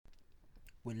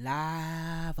We're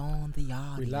live on the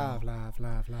audio. We live.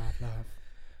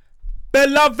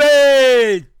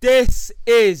 Beloved, this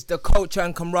is the Culture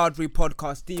and Camaraderie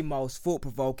podcast, the most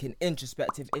thought-provoking,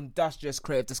 introspective, industrious,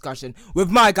 creative discussion with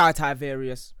my guy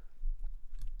Tiberius.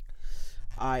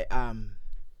 I am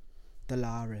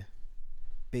Delare,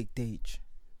 Big Deech,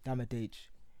 Dama Deech,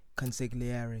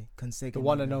 Consigliere, The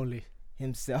one and only.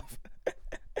 himself.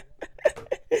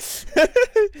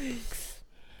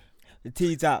 The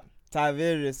T's up,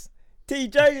 Tiberius,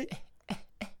 TJ,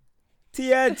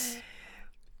 T-Edge,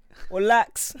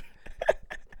 Relax,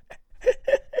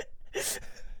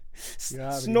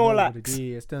 Snorlax,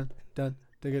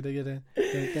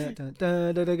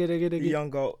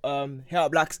 Youngo, hit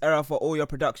up Black's Era for all your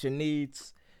production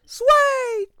needs.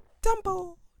 Sway,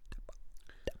 Tempo.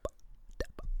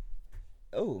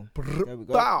 Oh, there we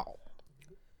go. Bow.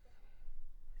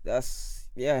 That's,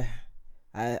 yeah.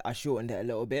 I shortened it a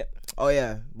little bit. Oh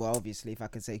yeah, well obviously if I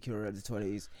could say Cura of the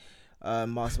 20s,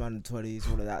 Masterman of the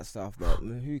 20s, all of that stuff, but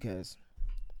who cares?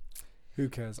 Who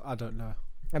cares? I don't know.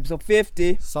 Episode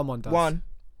 50. Someone does. One.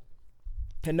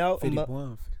 Penultimate.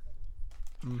 51.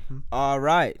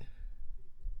 Alright.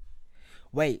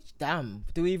 Wait, damn.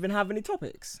 Do we even have any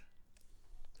topics?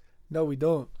 No, we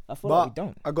don't. I thought like we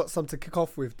don't. I got some to kick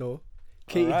off with though.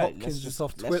 Katie Hopkins is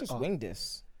off Twitter. Let's just wing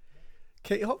this.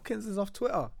 Katie Hopkins is off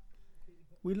Twitter.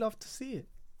 We love to see it.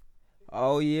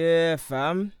 Oh yeah,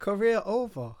 fam. Career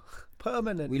over.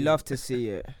 Permanently. We love to see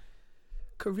it.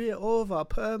 Career over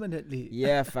permanently.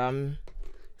 Yeah, fam.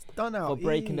 It's done out. For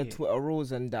breaking the Twitter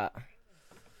rules and that.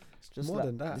 It's just more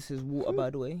than that. This is water, by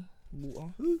the way.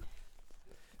 Water.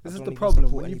 This is the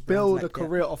problem. When you build a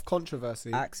career of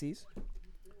controversy. Axes.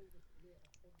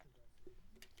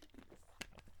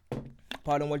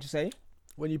 Pardon, what'd you say?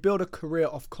 When you build a career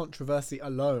of controversy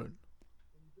alone,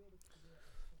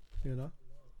 you know,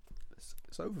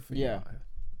 it's over for you. Yeah.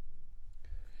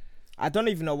 I don't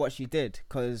even know what she did,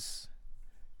 because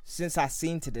since I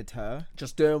seen to it her,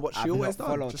 just doing what she I've always not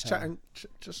done, followed just her.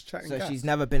 chatting. So gas. she's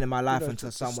never been in my life You know, until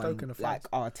just someone stoking a like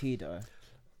RT'd her.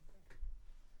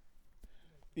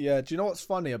 Yeah, do you know what's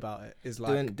funny about it? Is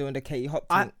like doing the Katie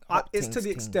Hopkins. It's to the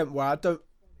extent where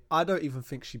I don't even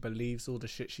think she believes all the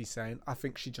shit she's saying. I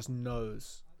think she just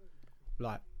knows,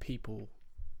 like, people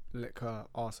lick her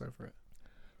ass over it.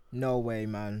 No way,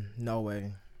 man. No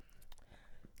way.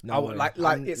 Like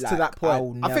it's to that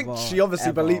point. I think she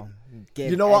obviously believes.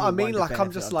 You know what I mean? Like,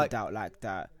 I'm just like doubt like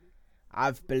that.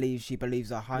 She believes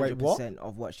 100%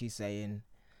 of what she's saying,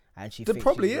 and she thinks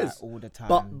probably she's is right all the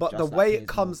time. But the way it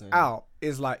comes out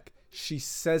is like she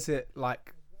says it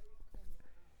like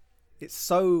it's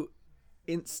so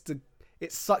it's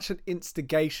such an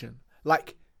instigation.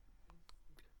 Like,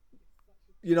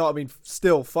 you know what I mean?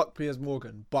 Still, fuck Piers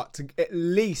Morgan, but to at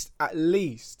least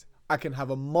I can have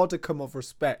a modicum of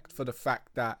respect for the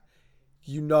fact that,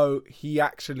 you know, he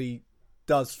actually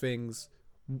does things.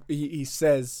 He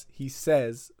says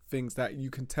things that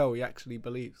you can tell he actually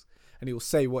believes, and he will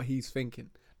say what he's thinking,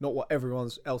 not what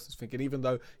everyone else is thinking, even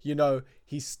though, you know,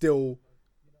 he still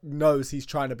knows he's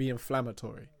trying to be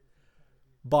inflammatory.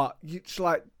 But you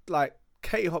like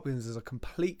Katie Hopkins is a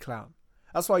complete clown.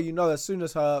 That's why, you know, as soon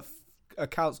as her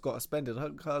accounts got suspended,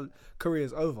 her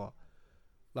career's over.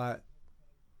 Like,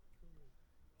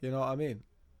 you know what I mean?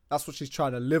 That's what she's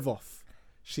trying to live off.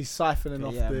 She's siphoning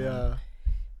off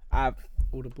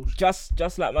all the bullshit.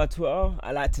 Just like my Twitter,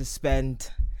 I like to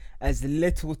spend as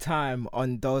little time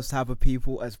on those type of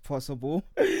people as possible,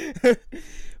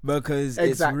 because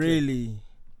Exactly.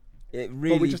 it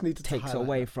really just need to takes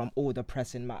away from all the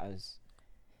pressing matters.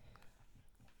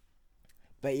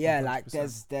 But yeah, 100%. Like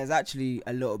there's actually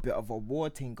a little bit of a war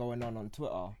thing going on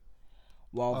Twitter.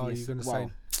 Well,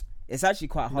 it's actually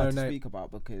quite hard to speak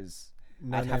about, because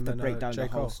I'd have to break down the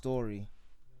whole story.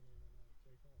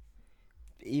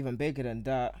 Even bigger than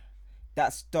that,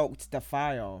 that stoked the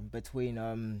fire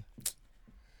between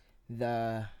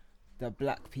the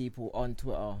black people on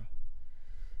Twitter,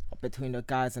 between the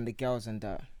guys and the girls and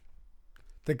that.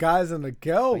 The guys and the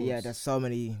girls. But yeah, there's so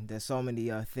many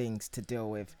things to deal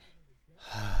with.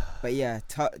 But yeah,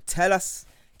 tell us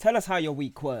how your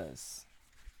week was.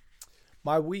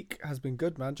 My week has been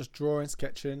good, man. Just drawing,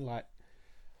 sketching, like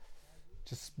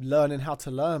just learning how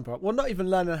to learn, bro. Well, not even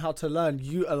learning how to learn,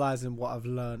 utilizing what I've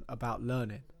learned about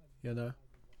learning, you know.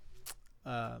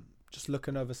 Just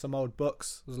looking over some old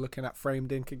books. Was looking at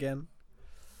Framed Ink again.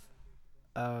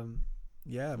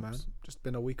 Yeah, man. Just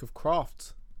been a week of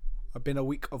craft. I've been a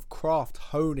week of craft,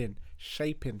 honing,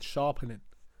 shaping, sharpening.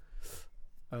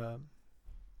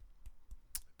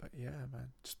 But yeah,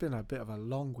 man, just been a bit of a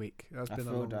long week. It's been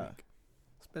a long week.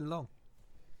 It's been long,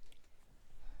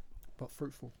 but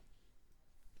fruitful.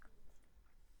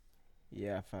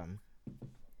 Yeah, fam.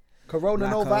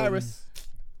 Coronavirus.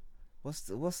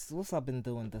 What's I've been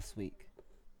doing this week?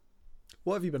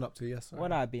 What have you been up to? Yes.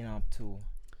 What I've been up to?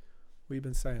 What you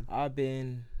been saying? I've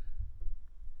been.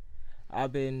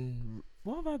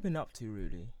 What have I been up to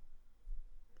really?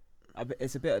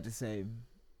 It's a bit of the same.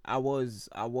 I was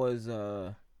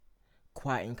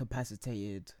quite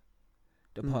incapacitated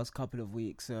the past couple of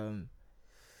weeks.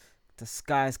 The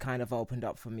skies kind of opened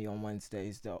up for me on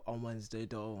Wednesday though,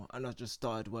 and I just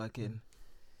started working.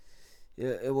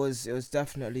 It was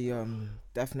definitely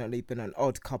been an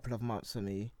odd couple of months for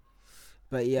me,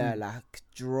 but yeah, like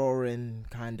drawing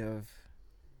kind of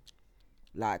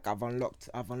like I've unlocked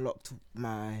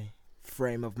my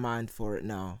frame of mind for it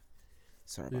now.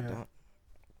 Sorry about that.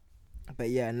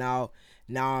 But yeah, now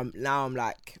I'm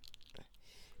like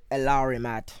Elari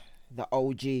mad, the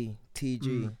OG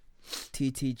TG.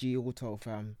 TTG Auto,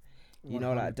 fam, you 100.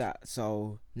 Know, like that.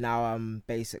 So now I'm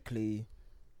basically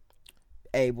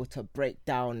able to break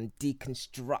down,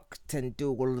 deconstruct, and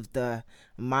do all of the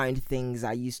mind things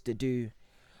I used to do.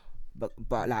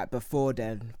 But like before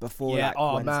then, like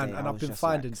Wednesday, man, and I've been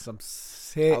finding some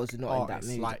sick. I was not in that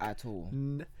mood like, at all.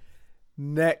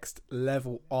 Next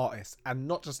level artists, and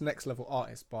not just next level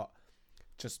artists, but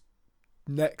just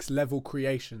next level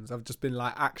creations. I've just been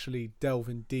like actually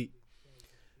delving deep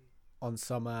on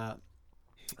some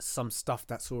stuff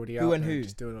that's already out there. Who?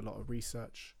 Just doing a lot of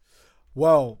research.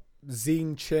 Well,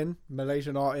 Zine Chin,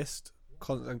 Malaysian artist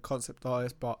and concept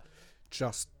artist, but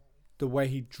just the way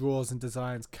he draws and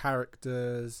designs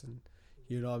characters, and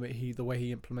you know what I mean, the way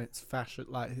he implements fashion,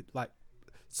 like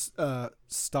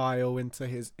style into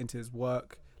his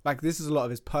work. Like, this is a lot of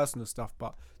his personal stuff,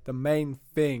 but the main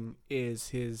thing is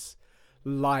his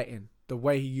lighting, the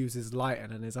way he uses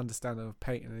lighting and his understanding of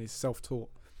painting, and he's self-taught.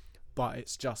 But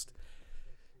it's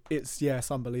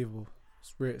unbelievable.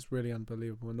 It's really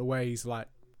unbelievable. And the way he's like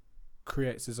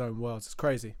creates his own worlds, it's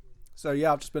crazy. So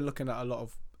yeah, I've just been looking at a lot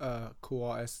of cool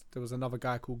artists. There was another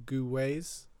guy called Gu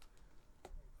Ways.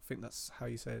 I think that's how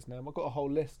you say his name. I've got a whole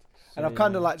list. And I've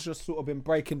kind of like just sort of been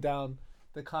breaking down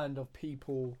the kind of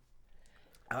people.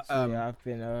 I've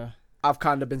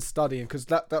kind of been studying, because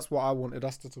that's what I wanted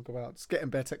us to talk about. It's getting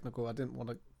bare technical. I didn't want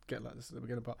to get like this at the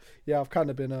beginning, but yeah, I've kind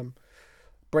of been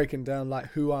breaking down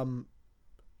like the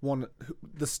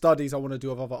studies I want to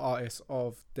do of other artists,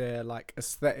 of their like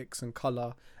aesthetics and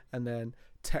color, and then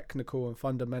technical and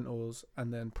fundamentals,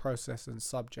 and then process and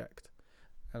subject.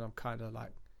 And I'm kind of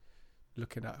like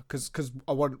looking at, because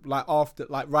I want, like, after,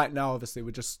 like right now obviously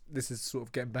this is sort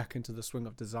of getting back into the swing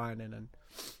of designing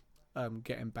and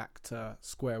getting back to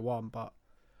square one, but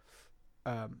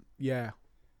yeah,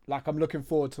 like I'm looking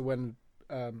forward to when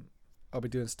I'll be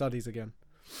doing studies again.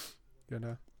 You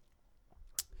know,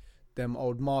 them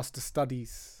old master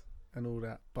studies and all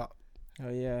that. But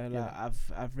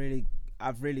I've really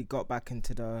got back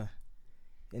into the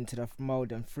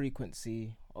mode and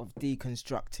frequency of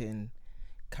deconstructing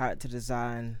character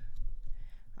design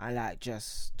and like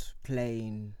just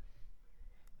plain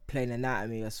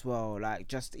anatomy as well. Like,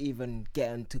 just even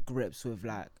getting to grips with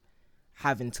like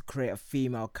having to create a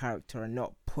female character and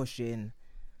not pushing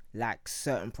like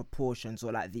certain proportions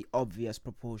or like the obvious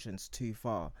proportions too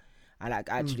far, and like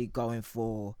actually going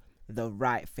for the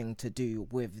right thing to do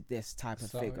with this type of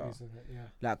figure.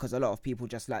 Like, because a lot of people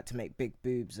just like to make big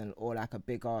boobs or like a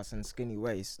big ass and skinny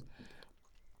waist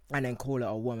and then call it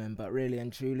a woman, but really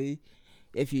and truly,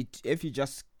 if you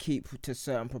just keep to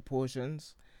certain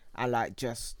proportions and like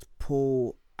just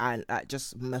pull and like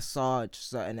just massage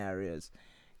certain areas,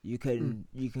 you can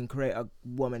create a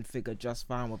woman figure just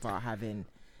fine without having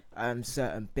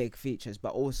certain big features.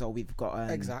 But also we've got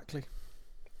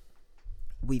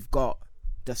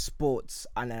the sports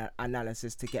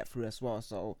analysis to get through as well,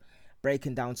 so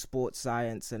breaking down sports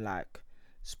science and like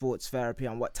sports therapy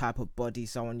and what type of body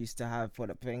someone used to have for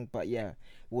the thing. But yeah,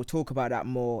 we'll talk about that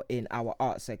more in our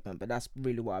art segment, but that's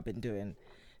really what I've been doing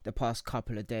the past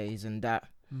couple of days. And that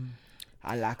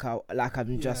and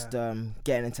I'm just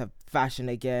getting into fashion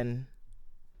again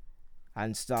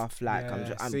and stuff. Like,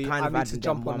 I'm kind of adding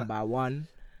them one by one.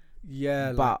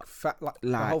 Yeah, but like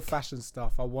the whole fashion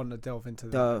stuff, I want to delve into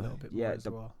that a little bit more as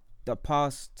well. The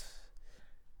past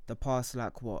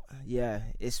like what? Yeah,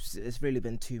 it's really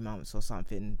been 2 months or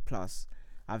something. Plus,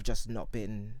 I've not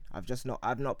been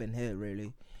here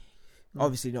really.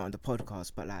 Obviously not on the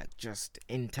podcast, but like just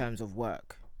in terms of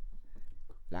work,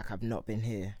 like I've not been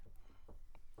here.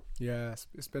 Yeah,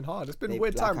 it's been hard. It's been a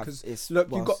weird time because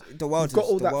the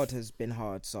world has been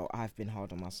hard, so I've been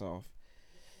hard on myself.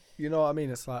 You know what I mean?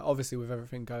 It's like, obviously with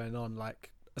everything going on,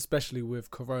 like especially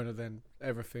with Corona, then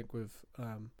everything with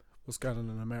what's going on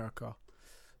in America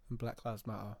and Black Lives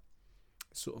Matter.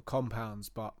 sort of compounds.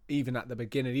 But even at the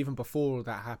beginning, even before all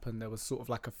that happened, there was sort of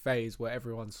like a phase where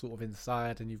everyone's sort of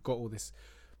inside and you've got all this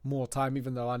more time,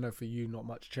 even though I know for you not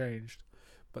much changed,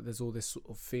 but there's all this sort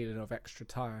of feeling of extra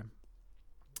time.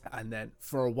 And then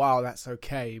for a while that's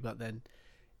okay, but then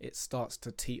it starts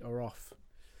to teeter off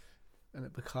and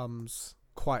it becomes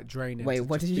quite draining. Wait,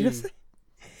 what did you just say?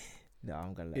 No,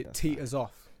 I'm gonna let it teeters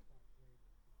off.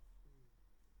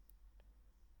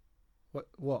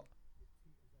 What?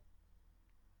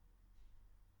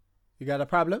 You got a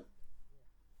problem?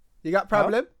 You got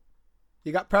problem? Huh?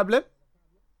 You got problem?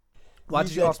 Why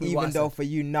did you ask me? Even though for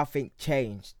you nothing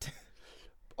changed.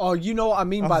 Oh, you know what I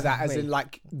mean by that, as in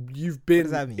like you've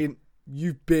been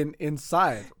you've been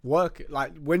inside work,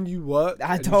 like when you work.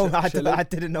 I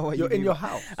didn't know what you're in your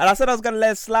house, and I said I was gonna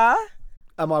let it slide.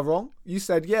 Am I wrong? You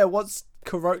said what's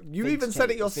correct? You even said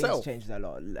it yourself. Things changed a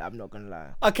lot. I'm not gonna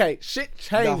lie. Okay, shit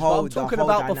changed. I'm talking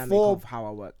about before of how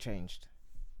our work changed.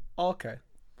 Okay,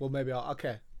 well maybe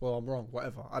well I'm wrong.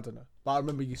 Whatever, I don't know. But I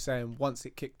remember you saying once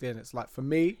it kicked in, it's like for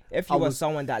me. If you were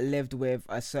someone that lived with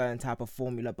a certain type of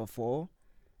formula before,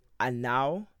 and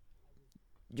now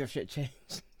your shit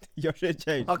changed. Your shit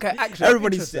changed. Okay, actually,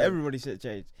 everybody shit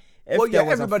changed. If there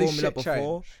was a formula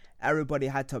before, everybody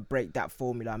had to break that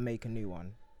formula and make a new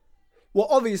one. Well,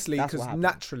 obviously, because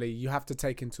naturally you have to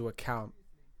take into account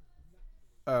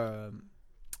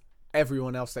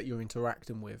everyone else that you're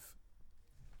interacting with.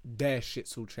 Their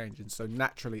shit's all changing, so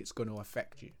naturally it's going to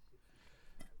affect you.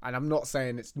 And I'm not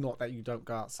saying it's not that you don't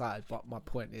go outside, but my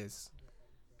point is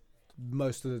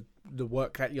most of the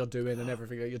work that you're doing and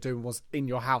everything that you're doing was in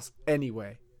your house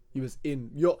anyway. You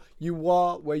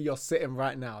were where you're sitting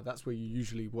right now. That's where you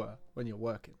usually were when you're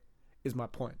working, is my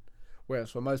point. Whereas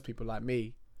for most people like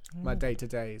me, my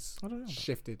day-to-day is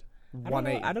shifted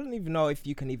 180. I don't even know if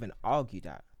you can even argue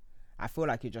that. I feel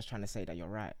like you're just trying to say that you're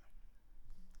right.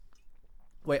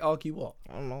 Wait, argue what?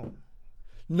 I don't know.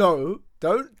 No,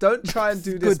 don't try and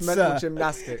do this mental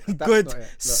gymnastics. That's good not it. Look,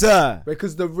 sir.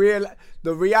 Because the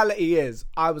reality is,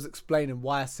 I was explaining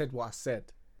why I said what I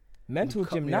said. Mental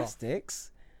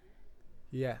gymnastics?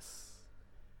 Yes.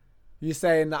 You're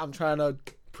saying that I'm trying to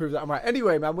prove that I'm right.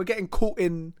 Anyway, man, we're getting caught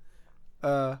in,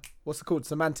 what's it called?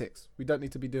 Semantics. We don't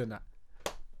need to be doing that.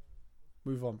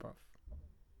 Move on, bruv.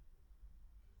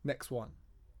 Next one.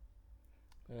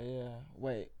 Yeah.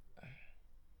 Wait.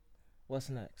 What's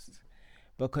next?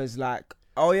 Because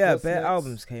Bare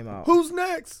albums came out. Who's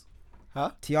next?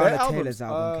 Huh? Tiana Taylor's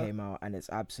album came out and it's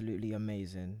absolutely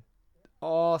amazing.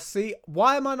 Oh, see,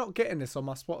 why am I not getting this on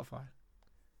my Spotify?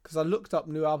 Because I looked up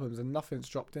new albums and nothing's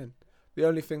dropped in. The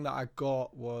only thing that I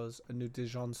got was a new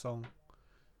Dijon song.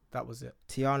 That was it.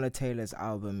 Tiana Taylor's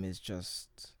album is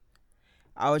just...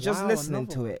 I was just listening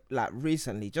to it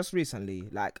recently.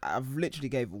 Like I've literally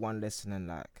gave it one listen and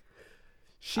like...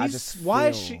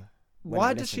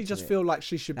 Why does she just feel like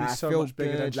she should be so much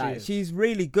bigger than she is? She's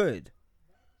really good.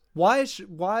 Why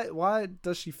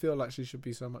does she feel like she should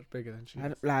be so much bigger than she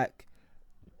is? Like...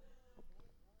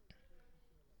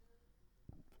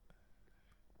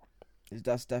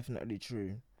 That's definitely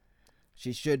true.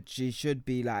 She should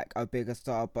be like a bigger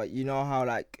star, but you know how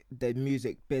like the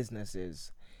music business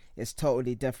is. It's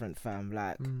totally different, fam.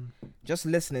 Like just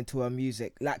listening to her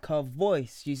music, like her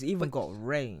voice, she's even got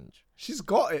range. She's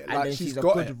got it. And then she's a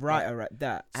good writer at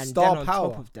that. And then on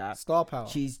top of that, star power.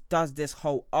 She does this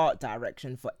whole art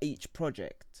direction for each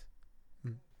project.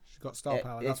 She's got star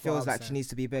power. It feels like she needs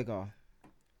to be bigger.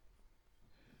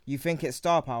 You think it's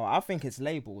star power? I think it's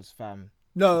labels, fam.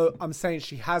 No, I'm saying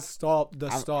she has star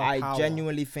power. I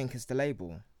genuinely think it's the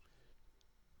label.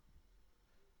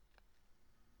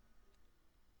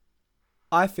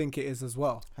 I think it is as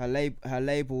well. Her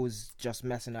label's just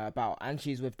messing her about, and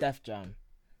she's with Def Jam.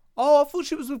 Oh, I thought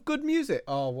she was with Good Music.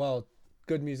 Oh well,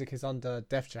 Good Music is under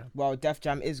Def Jam. Well, Def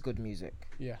Jam is Good Music.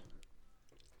 Yeah.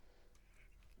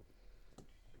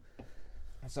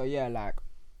 So yeah, like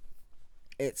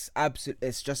it's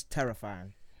just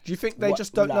terrifying. Do you think they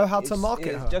just don't know how to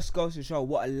market her? It just goes to show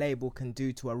what a label can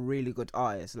do to a really good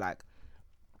artist. Like,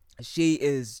 she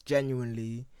is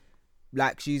genuinely,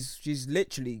 like, she's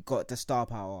literally got the star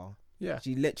power. Yeah.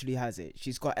 She literally has it.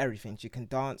 She's got everything. She can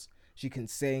dance. She can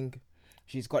sing.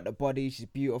 She's got the body. She's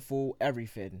beautiful.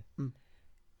 Everything.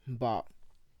 But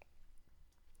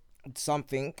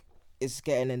something is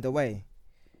getting in the way.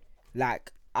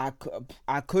 Like, I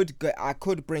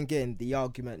could bring in the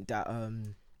argument that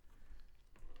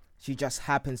she just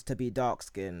happens to be dark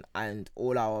skinned and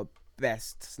all our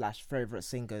best / favourite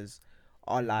singers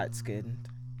are light skinned.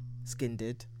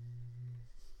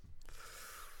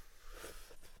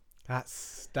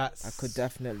 That's I could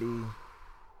definitely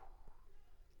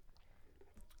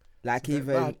Like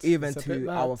even to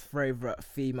our favorite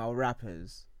female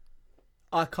rappers.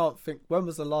 I can't think. When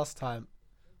was the last time?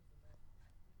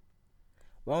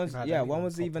 When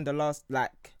was even the last?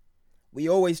 Like, we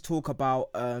always talk about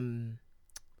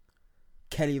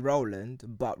Kelly Rowland,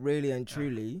 but really and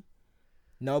truly,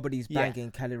 nobody's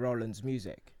banging Kelly Rowland's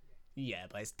music. Yeah,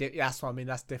 but that's what I mean.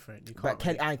 That's different. You can't.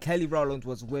 But Kelly Rowland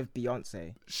was with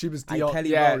Beyonce. She was and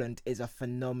Kelly Rowland is a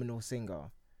phenomenal singer.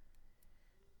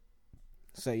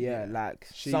 So like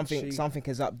something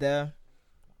is up there.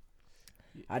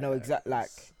 I know exactly. Like,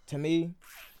 to me,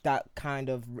 that kind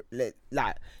of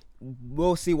like,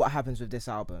 we'll see what happens with this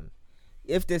album.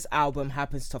 If this album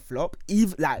happens to flop,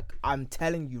 even like, I'm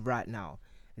telling you right now,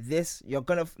 you're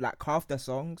gonna like half the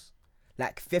songs,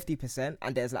 like 50%,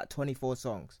 and there's like 24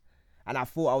 songs. And I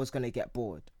thought I was going to get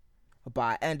bored. But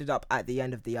I ended up at the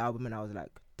end of the album and I was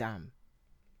like, damn.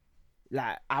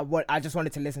 Like, I just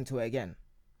wanted to listen to it again.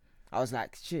 I was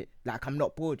like, shit, like, I'm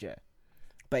not bored yet.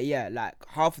 But yeah, like,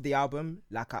 half of the album,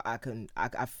 like, I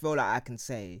feel like I can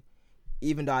say,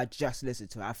 even though I just listened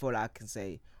to it, I feel like I can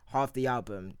say half the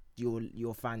album,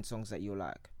 you'll find songs that you'll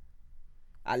like.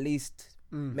 At least,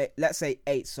 let's say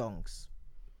 8 songs.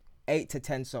 8 to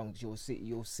 10 songs, you'll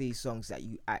see songs that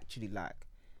you actually like.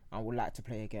 I would like to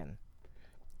play again,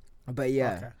 but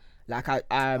like I just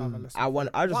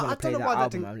want to play that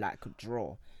album and like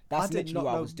draw. That's literally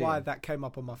what I was doing. Why that came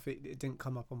up on my feed? It didn't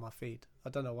come up on my feed. I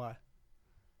don't know why.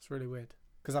 It's really weird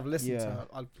because I've listened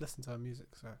to her music,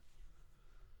 so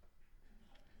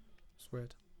it's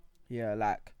weird. Yeah,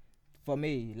 like for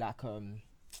me, like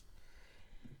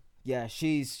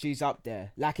she's up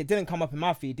there. Like, it didn't come up in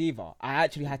my feed either. I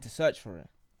actually had to search for it.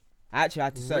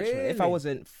 For it. If I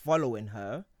wasn't following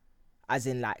her, as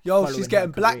in like, she's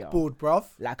getting blackballed, bruv.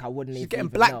 Like, I wouldn't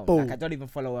even know. Like, I don't even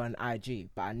follow her on IG,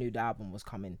 but I knew the album was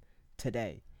coming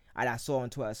today. And I saw on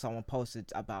Twitter someone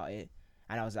posted about it,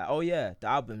 and I was like, oh yeah, the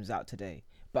album's out today.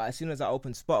 But as soon as I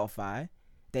opened Spotify,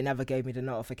 they never gave me the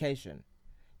notification.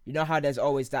 You know how there's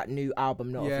always that new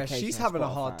album notification? Yeah, she's having a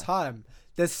hard time.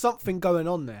 There's something going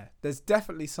on there. There's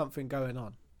definitely something going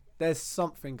on.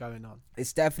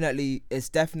 It's definitely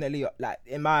like,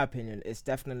 in my opinion, it's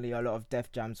definitely a lot of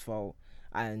Def Jam's fault,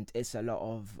 and it's a lot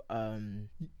of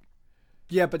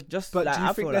yeah, but do you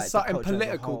think there's something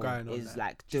political going on? Is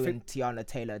like doing Tiana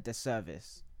Taylor a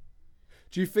disservice.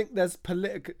 Do you think there's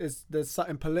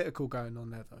something political going on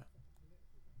there though?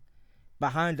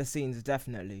 Behind the scenes,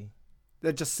 definitely.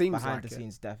 There just seems behind the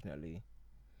scenes, definitely,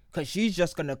 because she's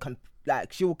just gonna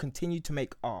she will continue to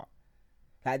make art.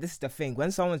 Like, this is the thing.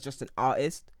 When someone's just an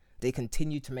artist, they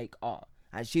continue to make art.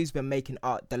 And she's been making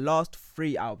art. The last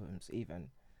 3 albums, even.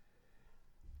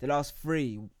 The last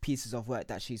 3 pieces of work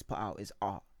that she's put out is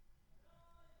art.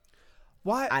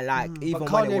 Why? And like, even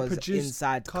when it was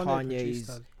inside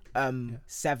Kanye's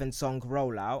 7-song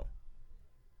rollout,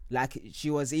 like,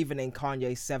 she was even in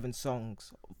Kanye's 7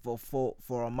 songs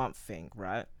for a month thing,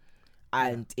 right?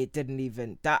 And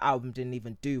that album didn't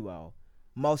even do well.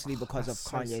 Mostly because of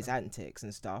Kanye's antics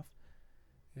and stuff.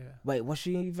 Yeah. Wait, was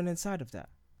she even inside of that?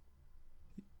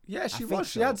 Yeah, she was.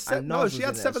 She had 7 songs. Like, she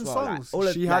had 7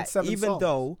 songs. Even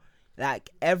though,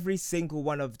 like, every single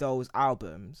one of those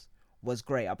albums was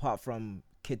great, apart from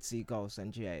Kids See Ghosts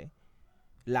and GA.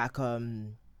 Like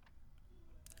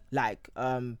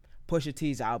Pusha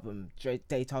T's album,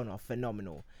 Daytona,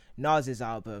 phenomenal. Nas's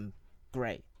album,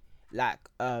 great. Like,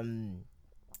 Tiana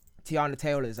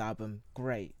Taylor's album,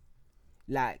 great.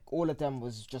 Like, all of them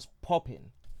was just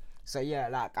popping. So yeah,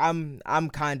 like, I'm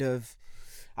kind of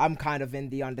in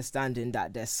the understanding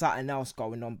that there's something else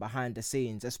going on behind the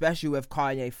scenes, especially with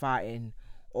Kanye fighting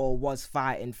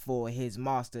for his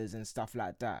masters and stuff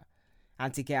like that,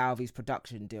 and to get out of his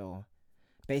production deal,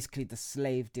 basically the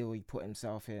slave deal he put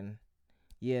himself in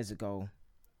years ago.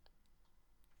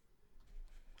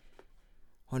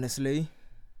 Honestly,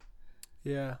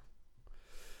 yeah.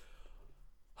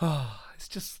 It's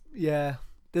just, yeah,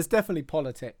 there's definitely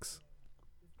politics.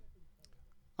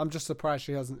 I'm just surprised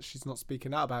she's not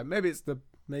speaking out about it.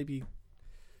 Maybe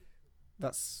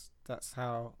that's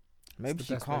how, maybe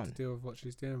she can't to deal with what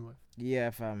she's dealing with.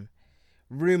 Yeah, fam.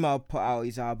 Rumor put out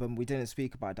his album. We didn't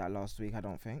speak about that last week, I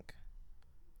don't think.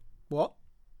 What?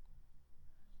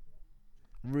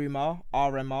 Rumor,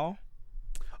 RMR.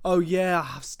 Oh yeah,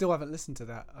 I still haven't listened to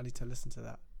that. I need to listen to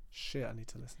that. Shit, I need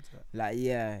to listen to that. Like,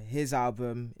 yeah, his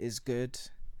album is good.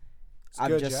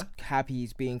 I'm just happy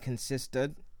he's being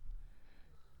consistent.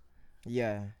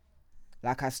 Yeah.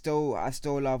 Like, I still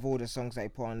love all the songs they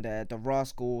put on there. The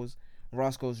Rascals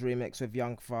remix with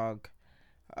Young Thug,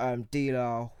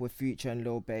 Dealer with Future and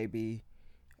Lil Baby,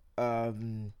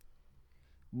 Welfare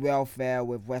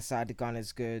with Westside Gunn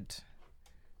is good.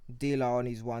 Dealer on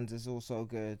his ones is also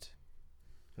good.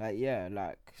 Like, yeah,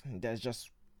 like, there's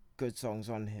just good songs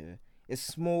on here. It's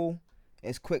small,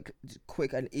 it's quick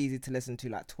and easy to listen to,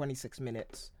 like 26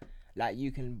 minutes. Like,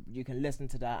 you can listen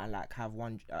to that and like have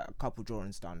a couple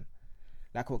drawings done,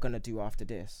 like we're gonna do after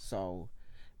this. So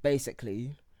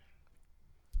basically,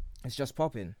 it's just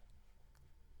popping.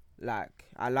 Like,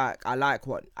 I like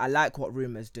what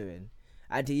Rumour's doing.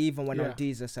 And he even went on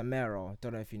Deezus and Mero.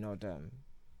 Don't know if you know them.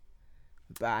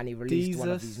 And he released one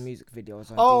of these music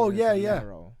videos on Deezus and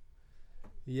Mero.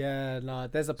 Yeah, no,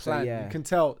 there's a plan. So, you can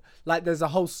tell, like, there's a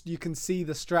whole. You can see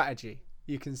the strategy.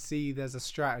 You can see there's a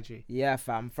strategy. Yeah,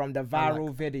 fam. From the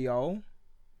viral video,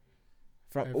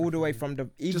 from everything. All the way from the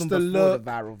even before the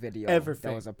viral video,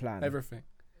 there was a plan. Everything.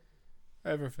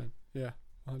 Yeah,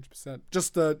 100%.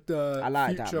 Just the I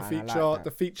like Future that, feature, I like that.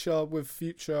 The feature with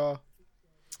Future.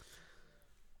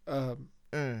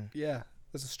 Yeah,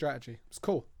 there's a strategy. It's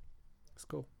cool.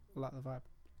 I like the vibe.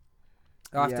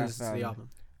 I have to listen to the album.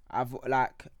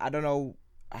 I don't know.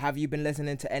 Have you been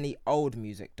listening to any old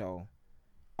music though?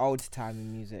 Old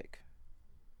time music.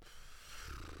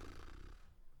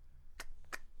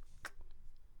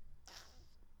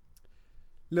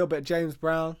 Little bit of James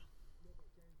Brown.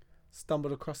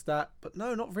 Stumbled across that, but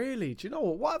no, not really. Do you know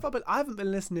what? I haven't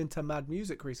been listening to mad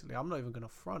music recently. I'm not even gonna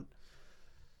front.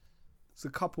 There's a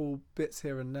couple bits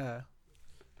here and there.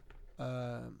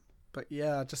 But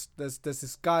yeah, just there's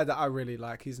this guy that I really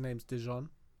like. His name's Dijon.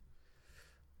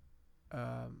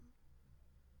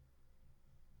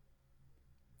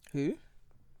 Who?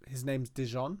 His name's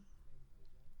Dijon.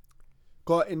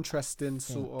 Got interesting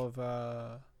sort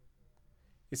of.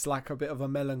 It's like a bit of a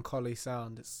melancholy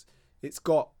sound. It's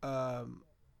got.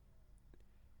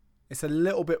 It's a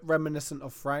little bit reminiscent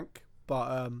of Frank,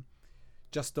 but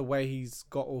just the way he's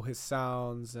got all his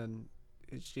sounds, and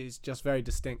it's just very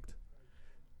distinct.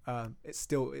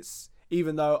 It's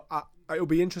even though it'll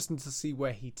be interesting to see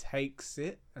where he takes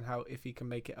it and how, if he can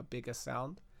make it a bigger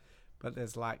sound, but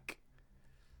there's like,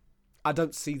 I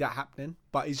don't see that happening,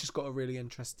 but he's just got a really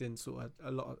interesting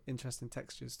a lot of interesting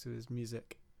textures to his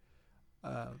music.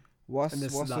 What's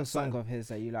the song of his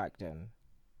that you like then?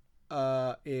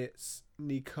 It's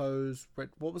Nico's Red.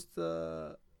 What was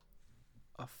the?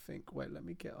 I think. Wait, let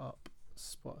me get up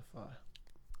Spotify.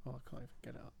 Oh, I can't even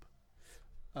get it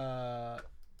up.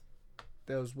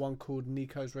 There was one called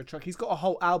Nico's Red Truck. He's got a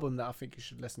whole album that I think you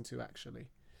should listen to, actually.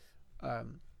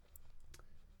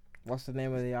 What's the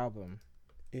name of the album?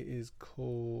 It is called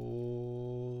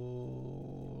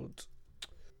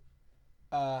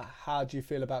How Do You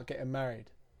Feel About Getting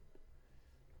Married?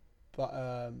 But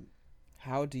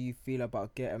How Do You Feel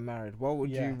About Getting Married? What would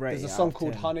you rate it? There's a song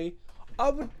called Honey. I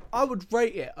would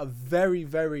rate it a very,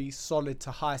 very solid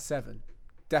to high 7.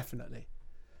 Definitely.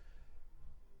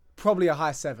 Probably a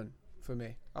high 7 for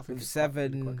me. I think with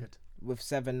 7 quite good. With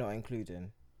 7 not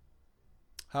including.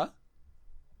 Huh?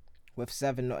 With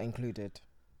 7 not included.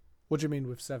 What do you mean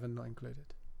with 7 not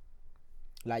included?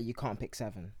 Like, you can't pick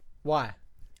 7. Why?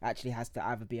 Actually has to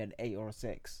either be an 8 or a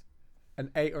 6.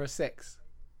 An 8 or a 6?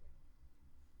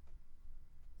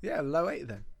 Yeah, low 8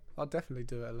 then. I'll definitely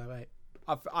do it a low 8.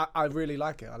 I really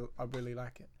like it. I really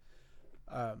like it.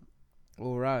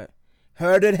 All right.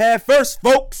 Heard it here first,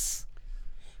 folks.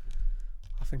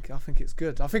 I think it's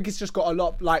good. I think it's just got a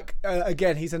lot. Like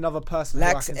again, he's another person.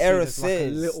 Lax Aerosis, like a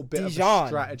little bit Dijon, of a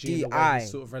strategy in the way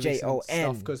he's sort of releasing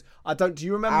stuff. Because I don't. Do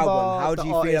you remember album? How do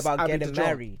you feel about Abby getting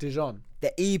married? Dijon.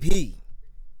 The EP. Can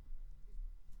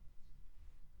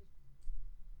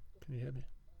you hear me?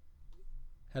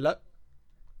 Hello.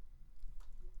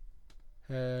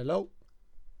 Hello.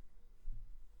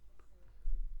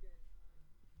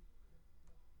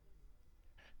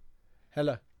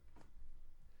 Hello.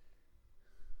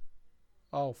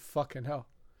 Oh, fucking hell.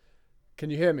 Can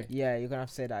you hear me? Yeah, you're going to have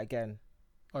to say that again.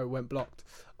 Oh, it went blocked.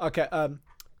 Okay,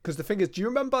 because the thing is, do you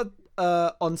remember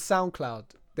on SoundCloud,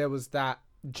 there was that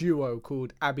duo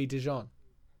called Abby Dijon?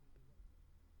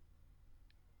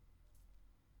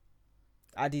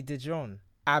 Abby Dijon?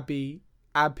 Abby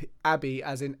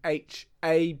as in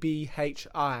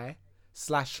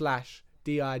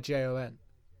HABHI//DIJON.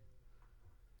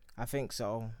 I think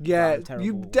so. Yeah,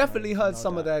 you definitely heard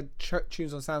some of their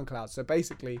tunes on SoundCloud. So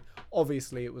basically,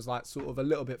 obviously, it was like sort of a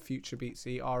little bit future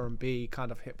beatsy, R&B,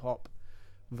 kind of hip hop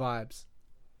vibes.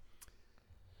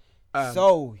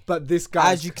 But this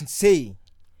guy, as you can see,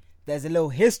 there's a little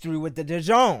history with the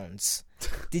Dijons.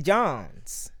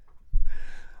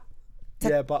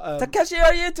 Yeah, but Takeshi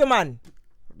Oyuto, man,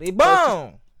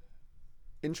 reborn.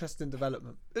 Interesting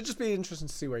development. It'd just be interesting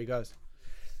to see where he goes.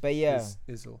 But yeah,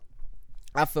 is all.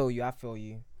 I feel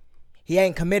you. He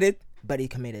ain't committed, but he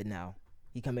committed now.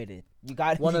 he committed. You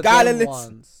got one you of gotta them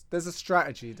listen. ones. There's a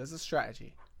strategy,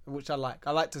 which I like.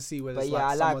 I like to see where. But it's yeah,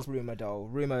 like I like Rumour though.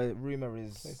 Rumour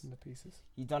is placing the pieces.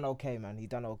 He done okay, man. He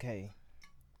done okay.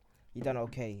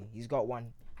 He's got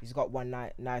one. He's got one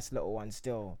nice little one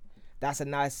still. That's a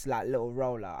nice like little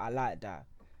roller. I like that.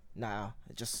 Nah,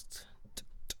 just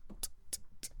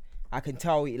I can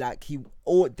tell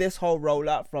this whole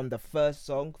rollout from the first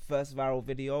song, first viral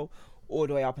video, all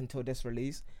the way up until this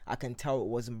release, I can tell it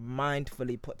was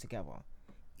mindfully put together.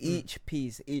 Each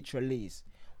piece, each release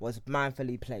was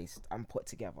mindfully placed and put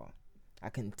together. I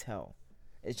can tell.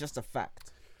 It's just a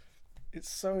fact. It's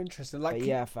so interesting. Like,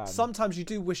 yeah, fam. Sometimes you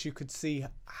do wish you could see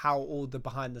how all the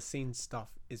behind the scenes stuff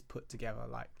is put together,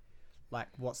 like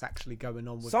what's actually going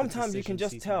on with. Sometimes you can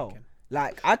just tell. Making.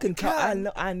 Like I can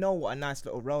tell. I know what a nice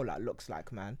little rollout looks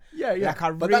like, man. Yeah. Like I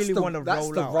really want to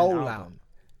roll out an album.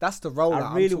 That's the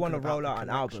rollout. I really want to roll out an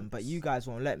album, but you guys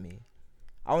won't let me.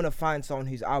 I want to find someone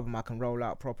whose album I can roll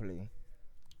out properly.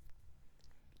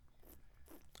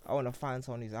 I want to find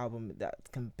someone whose album that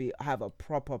can have a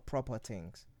proper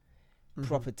things.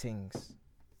 Proper things.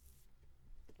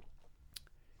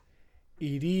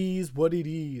 It is what it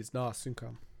is. Nah, soon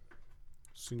come.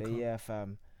 But yeah,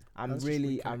 fam. I'm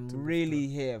really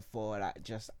here for like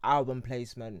just album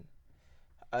placement.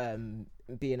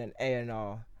 Being an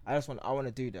A&R. I want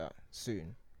to do that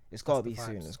soon. It's gotta be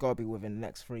soon. It's gotta be within the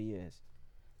next 3 years.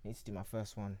 I need to do my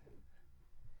first one.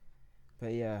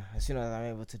 But yeah, as soon as I'm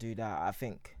able to do that, I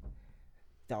think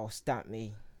that'll stamp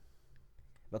me.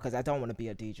 Because I don't want to be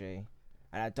a DJ.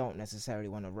 And I don't necessarily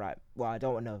want to write. Well, I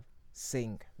don't want to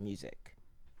sing music.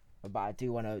 But I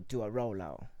do want to do a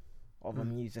rollout of a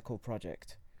musical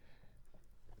project.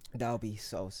 That'll be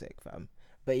so sick, fam.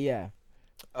 But yeah.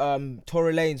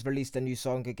 Tory Lanez released a new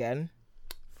song again.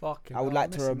 I would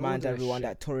like to remind everyone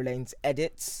that Tory Lanez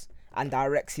edits and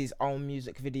directs his own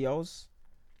music videos.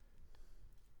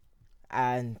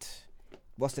 And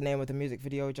what's the name of the music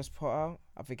video he just put out?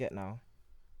 I forget now.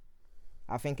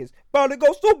 I think it's about to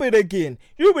go stupid again.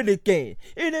 You really can.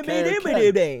 The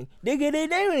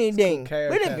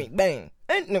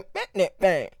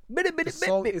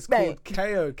song is called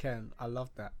Kaioken. I love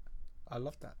that.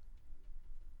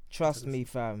 Trust me,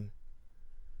 fam.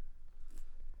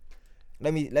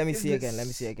 Let me see again.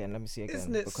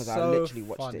 Because I literally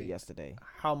watched it yesterday.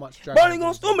 How much Belly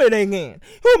go stupid again.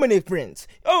 Too many friends.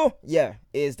 Oh, yeah,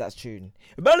 it is that tune.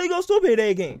 Belly go stupid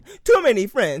again. Too many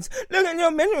friends. Look at your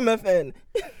measurement fan.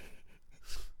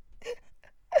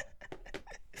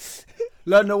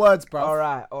 Learn the words, bro.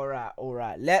 All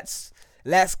right.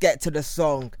 Let's get to the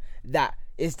song that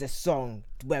is the song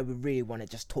where we really want to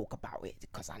just talk about it,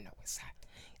 because I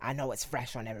know it's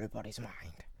fresh on everybody's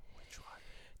mind.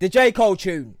 The J. Cole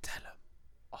tune. Tell him.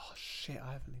 Oh shit,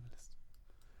 I haven't even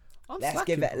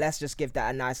listened. Let's just give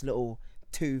that a nice little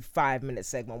 2-5 minute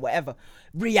segment, whatever.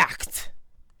 React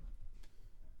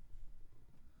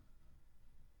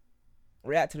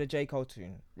to the J. Cole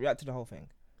tune. React to the whole thing.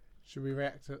 Should we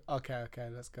react to? Okay,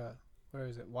 let's go. Where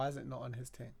is it? Why is it not on his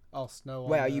thing? Oh, Snow.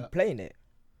 Wait, are you playing it?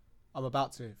 I'm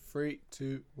about to. 3,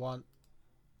 2, 1.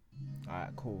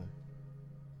 Alright, cool.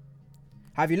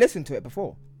 Have you listened to it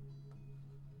before?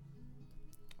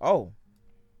 Oh.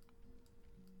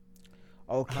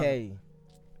 Okay.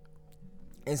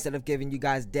 Instead of giving you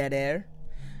guys dead air,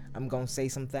 I'm gonna say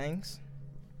some things.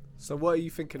 So what are you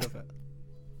thinking of it?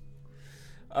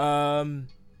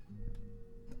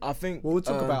 I think we'll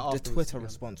talk about the Twitter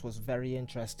response was very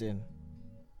interesting.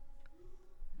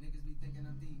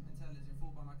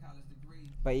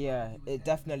 But yeah, it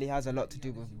definitely has a lot to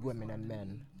do with women and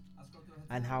men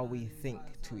and how we think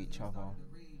to each other.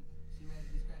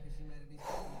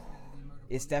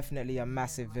 It's definitely a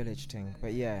massive village thing,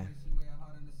 but yeah.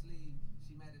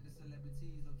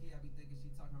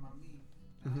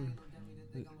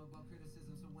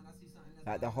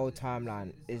 Like the whole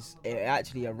timeline it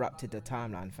actually erupted the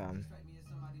timeline, fam.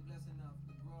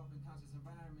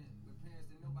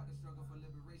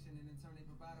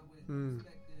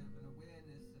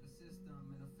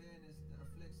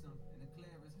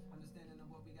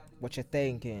 What you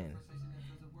thinking?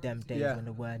 Them days when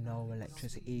there were no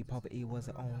electricity, poverty was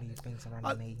the only things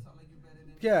around me.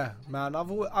 Yeah, man, I've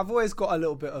always got a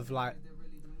little bit of like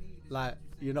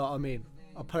you know what I mean,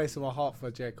 a place in my heart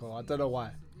for J. Cole. I don't know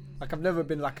why. Like, I've never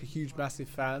been like a huge massive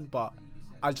fan, but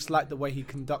I just like the way he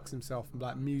conducts himself,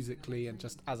 like musically and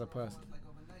just as a person.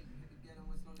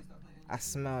 I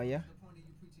smell ya.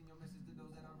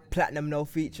 Platinum no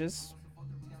features.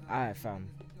 Alright, fam.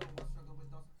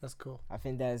 That's cool. I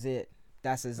think that's it.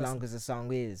 That's as long as the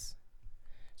song is.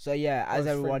 So yeah, as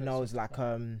everyone knows, like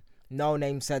No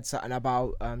Name said something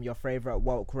about your favorite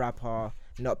woke rapper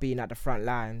not being at the front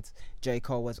lines. J.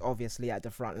 Cole was obviously at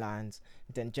the front lines.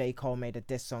 Then J. Cole made a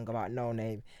diss song about No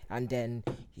Name, and then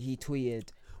he tweeted.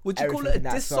 Would you call it a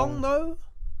diss song though?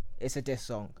 It's a diss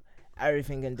song.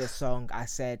 Everything in this song I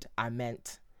said, I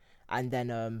meant. And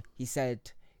then he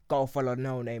said, go follow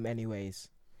No Name anyways.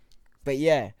 But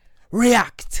yeah,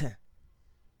 react.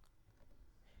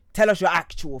 Tell us your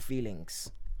actual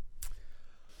feelings.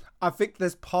 I think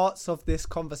there's parts of this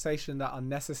conversation that are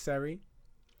necessary,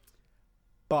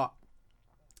 but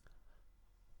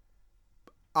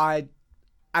and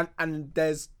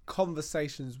there's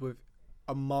conversations with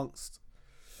amongst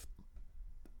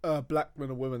black men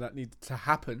and women that need to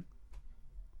happen,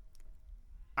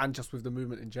 and just with the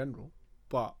movement in general.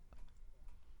 But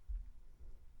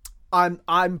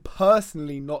I'm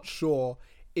personally not sure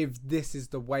if this is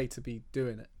the way to be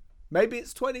doing it. Maybe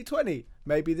it's 2020.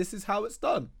 Maybe this is how it's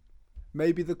done.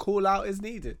 Maybe the call out is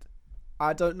needed.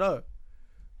 I don't know.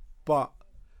 But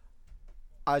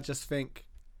I just think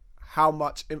how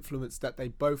much influence that they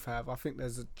both have, I think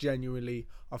there's genuinely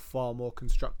a far more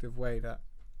constructive way that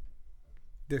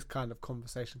this kind of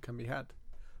conversation can be had.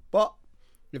 But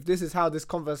if this is how this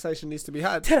conversation needs to be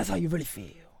had, tell us how you really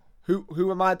feel. Who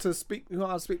am I to speak? Who am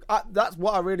I to speak? That's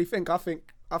what I really think. I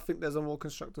think there's a more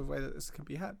constructive way that this can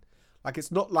be had. Like,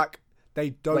 it's not like they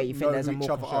don't know who each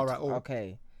other are at all.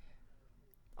 Okay.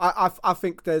 I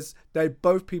think they're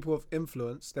both people of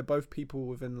influence. They're both people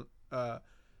within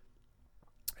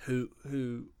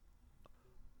who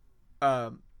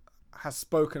has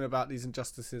spoken about these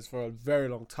injustices for a very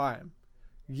long time.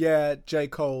 Yeah, J.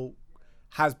 Cole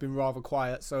has been rather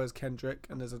quiet, so has Kendrick,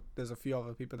 and there's a few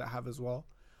other people that have as well.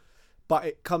 But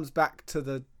it comes back to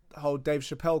the whole Dave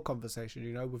Chappelle conversation,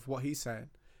 you know, with what he's saying.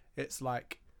 It's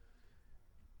like,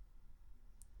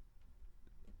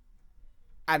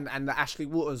 and the Ashley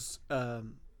Waters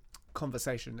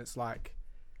conversation, it's like,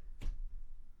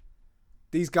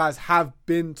 these guys have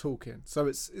been talking. So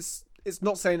it's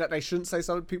not saying that they shouldn't say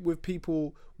something with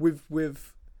people with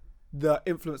the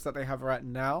influence that they have right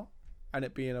now, and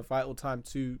it being a vital time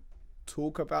to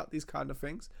talk about these kind of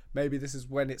things. Maybe this is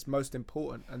when it's most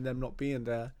important, and them not being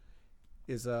there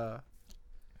is a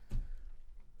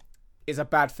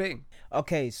bad thing.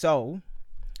 Okay, so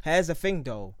here's the thing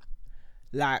though.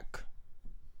 Like,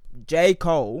 J.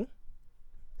 Cole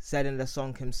said in the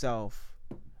song himself,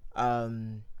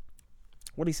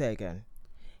 what did he say again?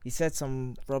 He said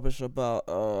some rubbish about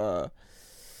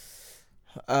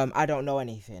I don't know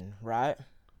anything, right?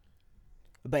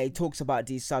 But he talks about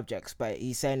these subjects, but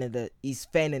he's saying that he's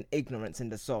feigning ignorance in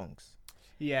the songs.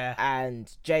 Yeah.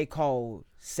 And J. Cole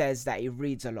says that he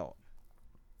reads a lot.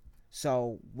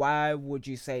 So why would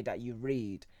you say that you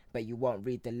read, but you won't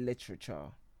read the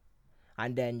literature?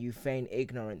 And then you feign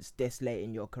ignorance this late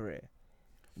in your career?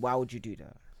 Why would you do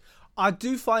that? I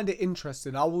do find it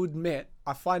interesting. I will admit,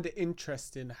 I find it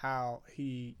interesting how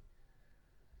he,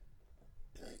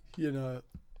 you know...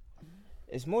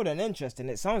 It's more than interesting.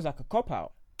 It sounds like a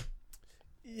cop-out.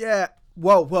 Yeah.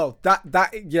 Well,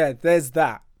 yeah, there's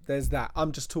that.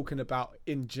 I'm just talking about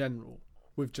in general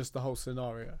with just the whole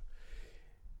scenario.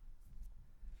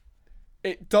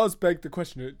 It does beg the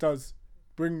question. It does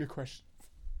bring the question.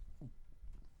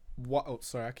 What? Oh,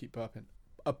 sorry, I keep burping.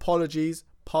 Apologies.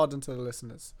 Pardon to the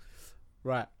listeners.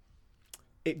 Right.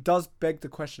 It does beg the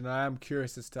question. I am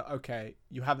curious as to, okay,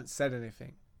 you haven't said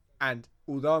anything. And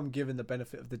although I'm given the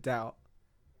benefit of the doubt,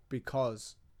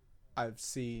 because I've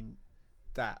seen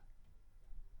that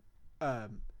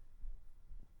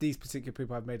these particular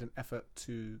people have made an effort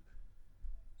to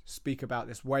speak about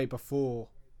this way before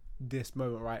this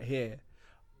moment right here.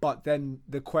 But then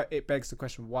it begs the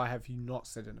question, why have you not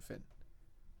said anything?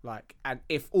 Like, and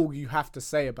if all you have to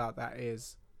say about that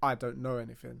is, I don't know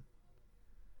anything,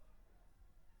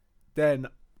 then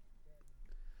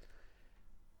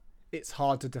it's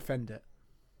hard to defend it.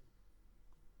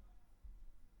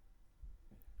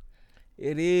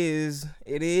 It is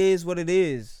what it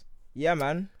is. Yeah,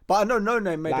 man. But I know No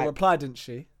Name made a reply, didn't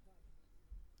she?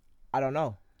 I don't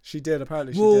know. She did,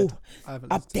 apparently. She did. I haven't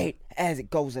update as it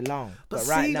goes along. But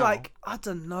right see, now, like, I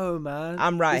don't know, man.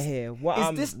 I'm right here. What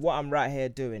I'm right here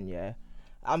doing, yeah.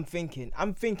 I'm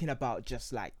thinking about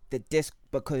just like the disc,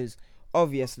 because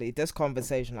obviously this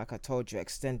conversation, like I told you,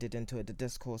 extended into the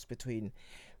discourse between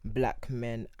black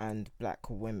men and black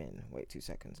women. Wait 2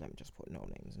 seconds. Let me just put No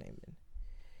Name's name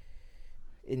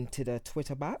into the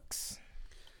Twitter box.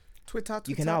 Twitter.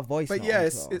 You can now voice. But yeah,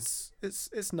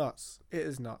 it's nuts. It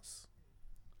is nuts.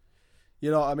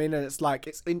 You know what I mean? And it's like,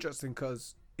 it's interesting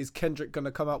because is Kendrick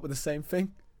gonna come out with the same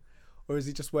thing, or is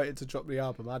he just waiting to drop the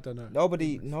album? I don't know.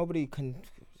 Nobody can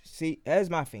see. Here's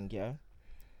my thing, yeah.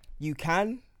 You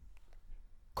can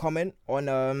comment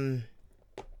on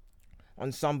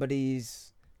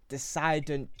somebody's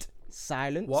decident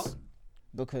silence. What?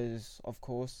 Because of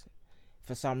course,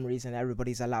 for some reason,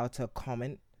 everybody's allowed to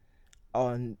comment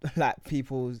on like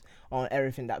on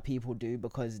everything that people do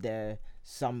because they're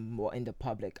somewhat in the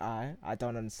public eye. I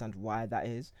don't understand why that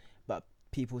is, but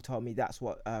people told me that's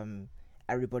what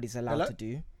everybody's allowed to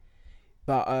do.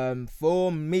 But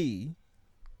for me,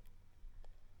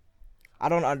 I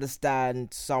don't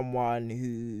understand someone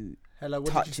who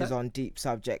touches on deep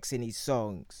subjects in his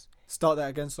songs. Start that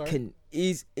again, sorry. Can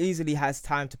easily has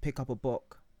time to pick up a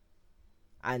book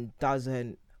and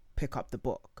doesn't pick up the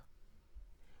book,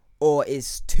 or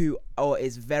is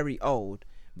very old.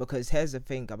 Because here's the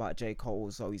thing about J. Cole,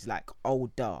 so he's like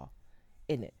older,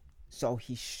 innit? So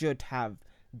he should have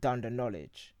done the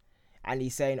knowledge. And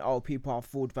he's saying, oh, people are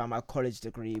fooled by my college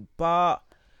degree, but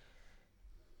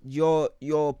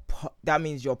that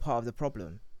means you're part of the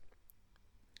problem.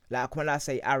 Like when I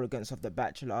say arrogance of The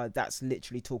Bachelor, that's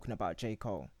literally talking about J.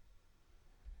 Cole.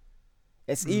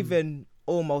 It's even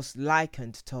almost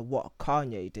likened to what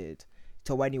Kanye did,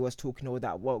 to when he was talking all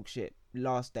that woke shit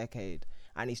last decade,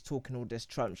 and he's talking all this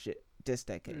Trump shit this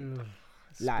decade.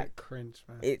 It's like a bit cringe,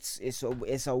 man. It's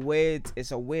a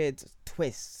weird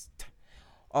twist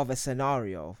of a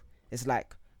scenario. It's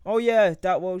like, oh yeah,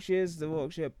 that woke shit is the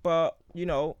woke shit, but you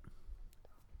know,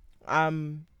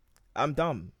 I'm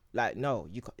dumb. Like, no,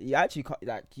 you actually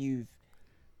like you've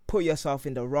put yourself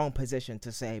in the wrong position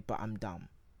to say, but I'm dumb.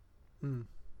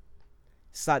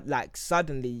 So like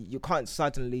suddenly you can't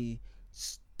suddenly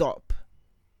stop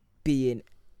being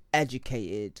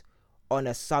educated on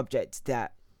a subject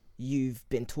that you've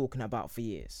been talking about for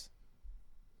years.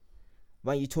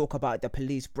 When you talk about the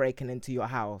police breaking into your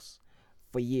house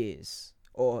for years,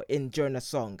 or during a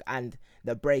song, and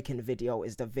the break-in video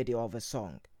is the video of a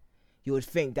song, you would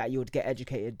think that you would get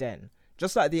educated then.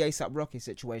 Just like the A$AP Rocky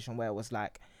situation, where it was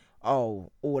like,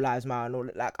 oh, all lives matter, and all.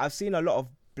 Like, I've seen a lot of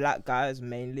black guys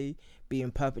mainly being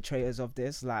perpetrators of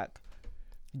this, like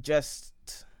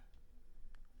just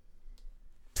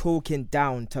talking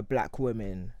down to black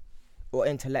women or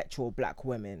intellectual black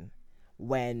women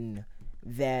when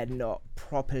they're not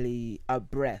properly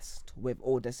abreast with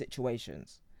all the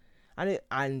situations,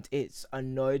 and it's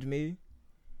annoyed me.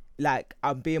 Like,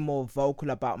 I'm being more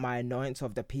vocal about my annoyance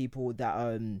of the people that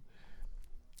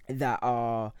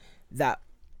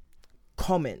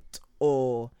comment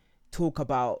or talk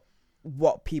about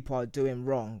what people are doing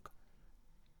wrong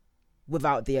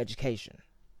without the education.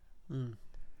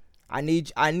 I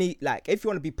need like, if you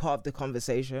want to be part of the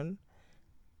conversation,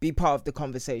 be part of the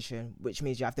conversation, which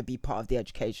means you have to be part of the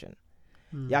education.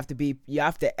 You have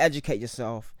to educate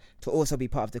yourself to also be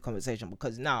part of the conversation.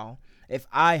 Because now, if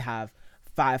I have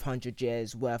 500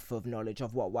 years worth of knowledge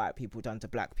of what white people done to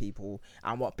black people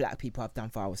and what black people have done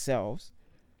for ourselves,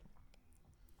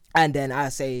 and then I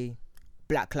say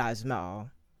Black Lives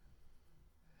Matter,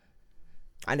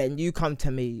 and then you come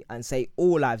to me and say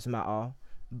all lives matter,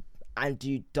 and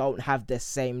you don't have the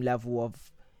same level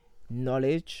of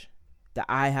knowledge that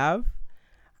I have,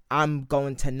 I'm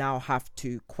going to now have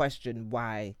to question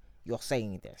why you're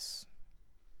saying this.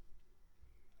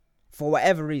 For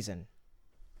whatever reason.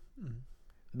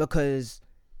 Because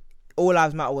All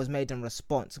Lives Matter was made in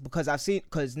response. Because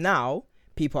now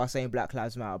people are saying Black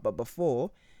Lives Matter. But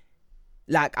before,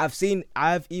 like,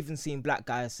 I've even seen black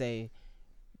guys say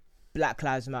Black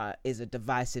Lives Matter is a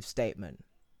divisive statement.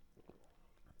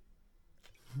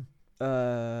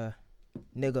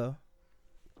 Nigga,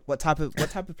 what type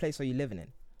of place are you living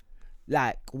in?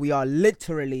 Like, we are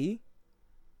literally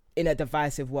in a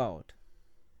divisive world.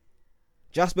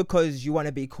 Just because you want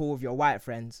to be cool with your white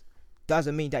friends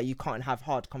doesn't mean that you can't have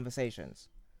hard conversations.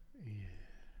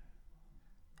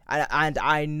 And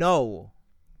I know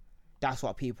that's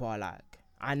what people are like.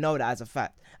 I know that as a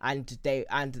fact. And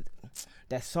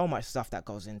there's so much stuff that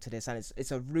goes into this, and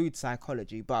it's a rude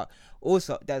psychology, but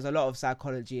also there's a lot of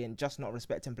psychology in just not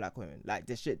respecting black women. Like,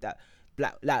 the shit that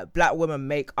black women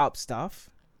make up stuff,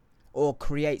 or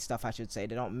create stuff, I should say.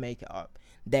 They don't make it up.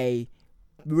 They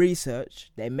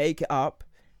research, they make it up,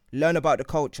 learn about the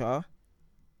culture,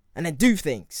 and then do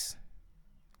things.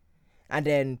 And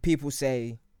then people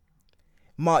say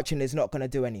marching is not going to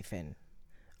do anything.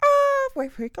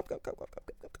 Wait, come.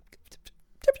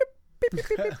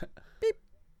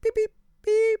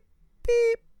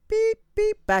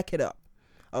 Beep. Back it up.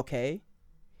 Okay?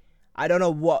 I don't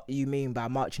know what you mean by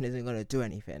marching isn't going to do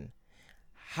anything.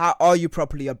 How are you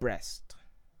properly abreast?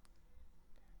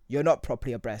 You're not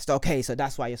properly abreast. Okay, so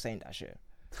that's why you're saying that shit.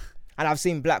 And I've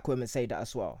seen black women say that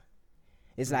as well.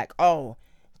 It's like, oh,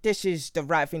 this is the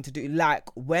right thing to do. Like,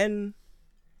 when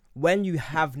you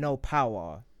have no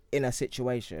power, in a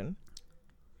situation,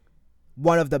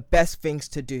 one of the best things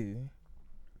to do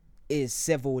is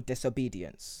civil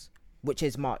disobedience, which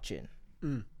is marching.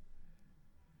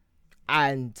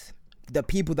 And the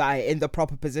people that are in the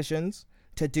proper positions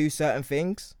to do certain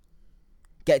things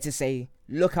get to say,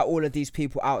 look at all of these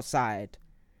people outside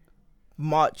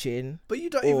marching. But you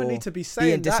don't even need to be saying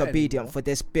being disobedient for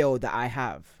this bill that I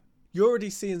have. You're already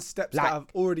seeing steps that have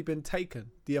already been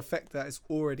taken. The effect that it's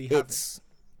already having. It's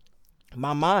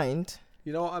my mind.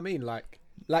 You know what I mean? Like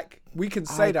we can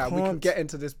say that, we can get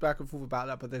into this back and forth about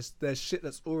that, but there's shit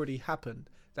that's already happened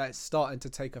that is starting to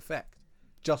take effect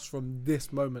just from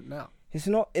this moment now. It's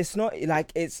not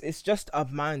like it's just a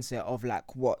mindset of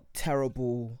like what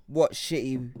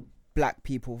shitty black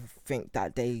people think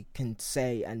that they can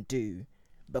say and do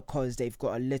because they've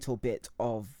got a little bit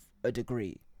of a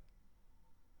degree.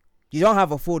 You don't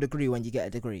have a full degree when you get a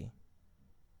degree.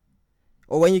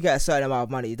 Or when you get a certain amount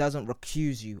of money, it doesn't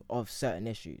recuse you of certain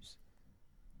issues.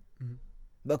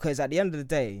 Because at the end of the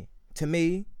day, to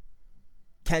me,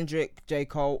 Kendrick, J.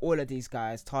 Cole, all of these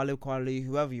guys, Talib Kweli,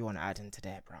 whoever you want to add into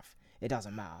there, bruv, it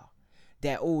doesn't matter.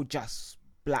 They're all just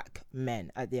black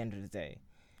men at the end of the day.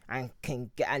 And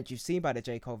you've seen by the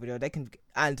J. Cole video,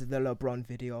 and the LeBron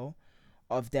video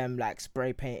of them like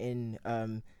spray painting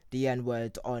the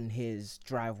N-word on his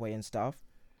driveway and stuff.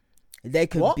 They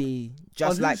could be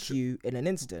just like you in an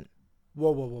instant.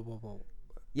 Whoa.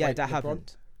 Yeah, wait, that LeBron?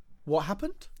 happened. What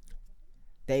happened?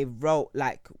 They wrote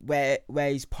like where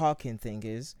his parking thing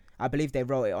is. I believe they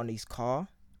wrote it on his car.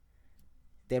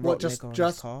 They wrote it on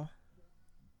his car.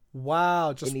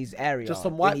 Wow, just in his area, just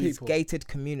some white in people. His gated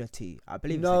community. I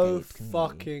believe no it's a gated community.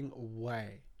 Fucking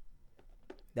way.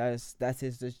 That is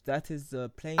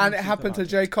the plain. And it happened to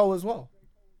J. Cole as well.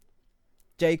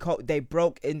 J. Cole, they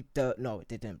broke into... No,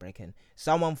 they didn't break in.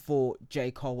 Someone thought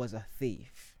J. Cole was a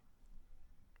thief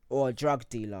or a drug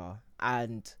dealer,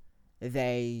 and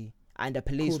the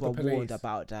police were warned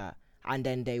about that, and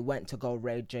then they went to go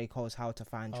raid J. Cole's house to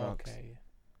find drugs. Okay.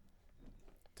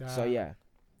 So yeah.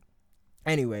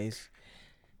 Anyways,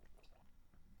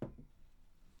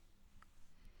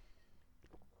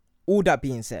 all that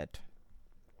being said,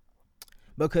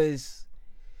 because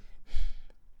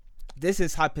this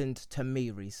has happened to me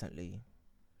recently,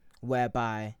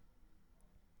 whereby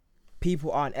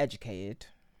people aren't educated,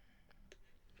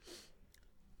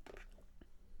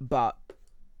 but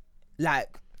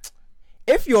like,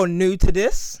 if you're new to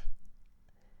this,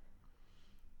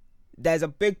 there's a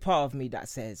big part of me that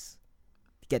says,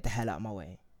 get the hell out of my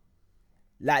way.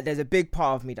 Like, there's a big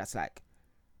part of me that's like,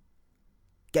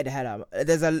 get the hell out.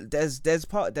 The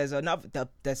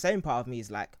same part of me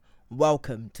is like,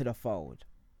 welcome to the fold.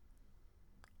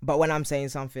 But when I'm saying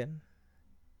something,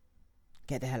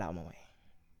 get the hell out of my way.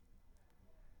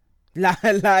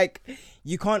 Like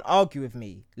you can't argue with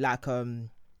me. Like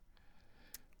one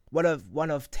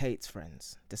of Tate's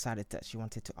friends decided that she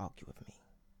wanted to argue with me.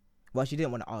 Well, she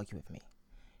didn't want to argue with me.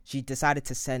 She decided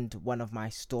to send one of my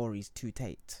stories to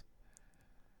Tate,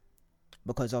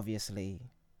 because obviously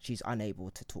she's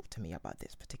unable to talk to me about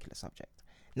this particular subject.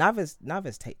 Neither's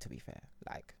Tate, to be fair.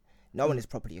 Like, no one is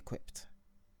properly equipped.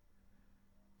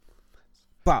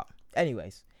 But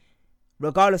anyways,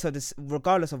 regardless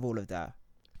of all of that,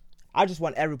 I just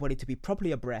want everybody to be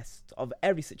properly abreast of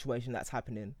every situation that's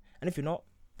happening. And if you're not,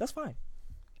 that's fine.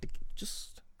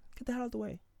 Just get the hell out of the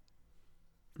way.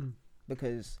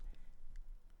 Because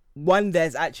when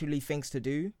there's actually things to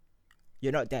do,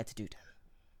 you're not there to do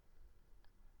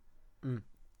them.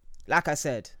 Like I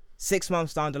said, 6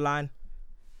 months down the line,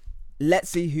 let's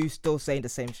see who's still saying the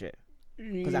same shit.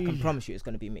 Because I can promise you it's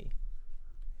going to be me.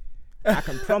 I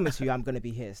can promise you I'm going to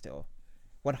be here still.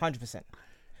 100%.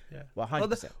 Yeah.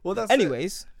 100%. Well, that's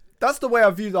anyways. That's the way I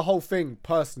view the whole thing,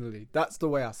 personally. That's the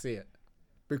way I see it.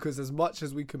 Because as much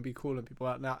as we can be calling people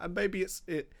out now, and maybe it's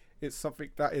something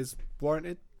that is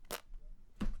warranted,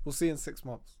 we'll see in 6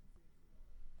 months.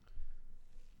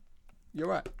 You're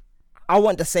right. I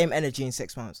want the same energy in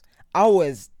 6 months. I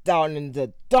was down in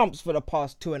the dumps for the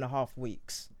past 2.5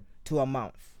 weeks to a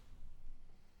month.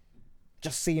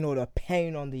 Just seeing all the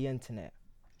pain on the internet.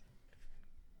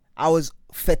 I was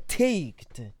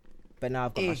fatigued, but now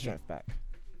I've got my strength back.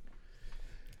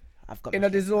 I've got in a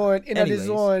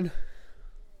design.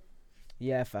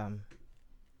 Yeah, fam.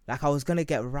 Like, I was gonna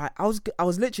get right. I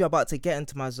was literally about to get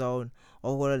into my zone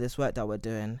of all of this work that we're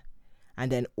doing,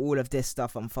 and then all of this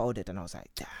stuff unfolded, and I was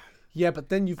like, damn. Yeah, but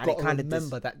then you've got to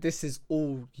remember that this is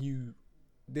all you.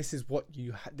 This is what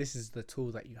you. This is the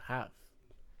tool that you have.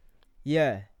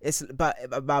 Yeah, but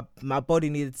my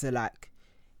body needed to like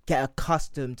get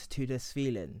accustomed to this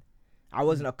feeling. I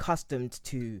wasn't accustomed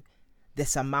to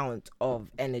this amount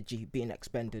of energy being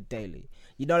expended daily.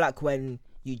 You know, like when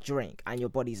you drink and your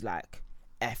body's like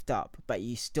effed up, but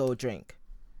you still drink,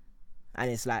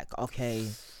 and it's like, okay,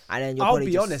 and then your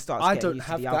body just honest, starts getting used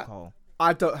to the alcohol.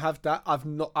 I don't have that.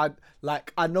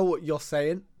 I know what you're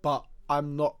saying, but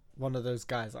I'm not one of those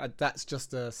guys. That's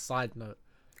just a side note.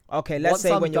 Okay, let's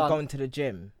say when you're going to the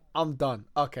gym. I'm done.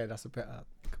 Okay, that's a better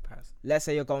comparison. Let's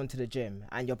say you're going to the gym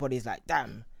and your body's like,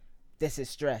 damn, this is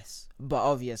stress. But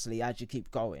obviously, as you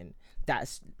keep going,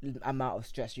 that's the amount of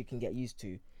stress you can get used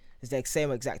to. It's the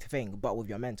same exact thing, but with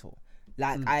your mental.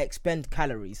 Like, I expend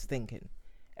calories thinking.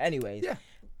 Anyways,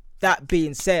 that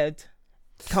being said,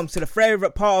 comes to the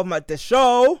favourite part of the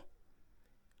show,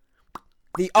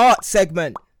 the art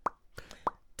segment.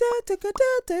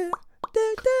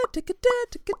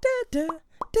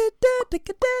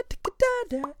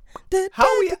 How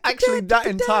are we actually that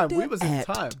in time? We was in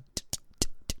time.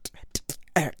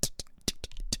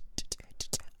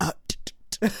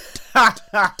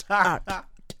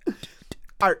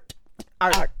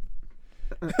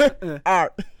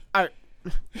 Art.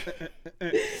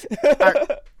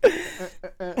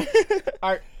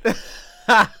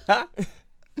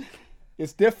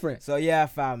 It's different. So yeah,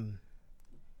 fam.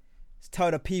 Let's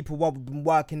tell the people what we've been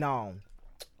working on.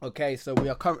 Okay, so we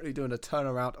are currently doing a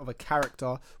turnaround of a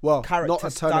character. Well, not a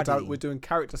turnaround. We're doing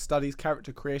character studies,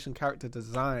 character creation, character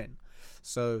design.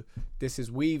 So this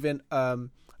is weaving a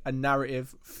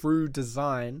narrative through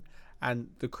design and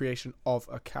the creation of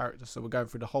a character. So we're going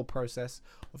through the whole process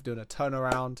of doing a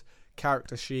turnaround,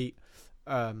 character sheet,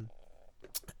 and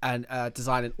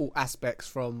designing all aspects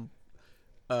from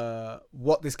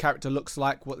what this character looks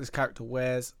like, what this character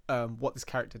wears, what this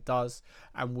character does,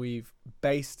 and we've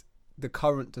based the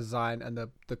current design, and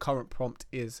the current prompt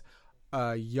is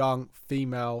a young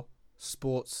female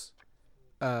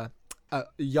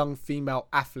young female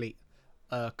athlete,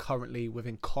 currently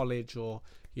within college, or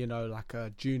like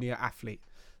a junior athlete.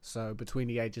 So between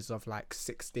the ages of like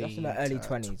 16 in the early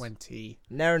 20s. 20.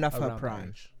 Near enough her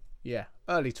prime. Yeah,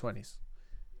 early 20s.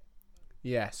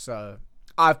 Yeah, so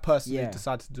I've personally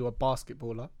decided to do a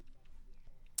basketballer.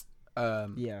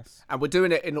 Yes. And we're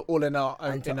doing it in our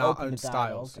own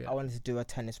styles. I wanted to do a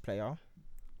tennis player.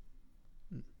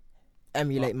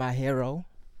 Emulate my hero,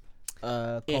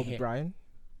 Kobe Bryant.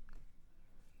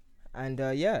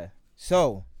 And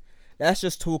so let's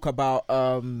just talk about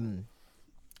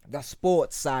the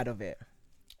sports side of it.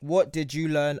 What did you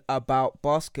learn about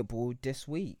basketball this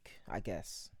week, I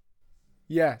guess?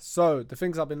 Yeah, so the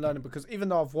things I've been learning, because even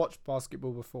though I've watched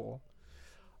basketball before,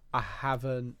 I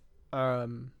haven't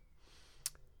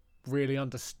really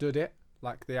understood it,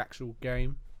 like the actual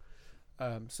game.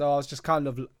 So I was just kind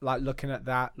of like looking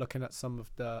at some of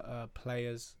the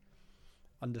players,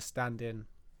 understanding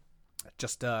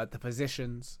just the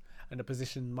positions and the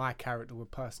position my character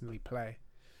would personally play.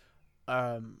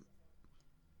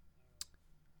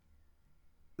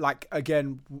 Like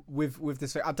again with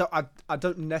this, I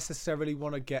don't necessarily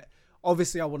want to get.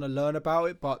 Obviously, I want to learn about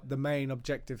it, but the main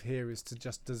objective here is to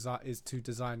just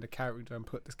design the character and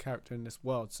put this character in this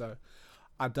world. So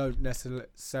I don't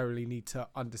necessarily need to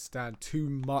understand too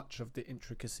much of the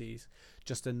intricacies,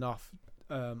 just enough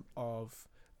of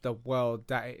the world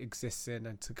that it exists in,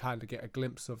 and to kind of get a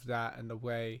glimpse of that, and the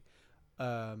way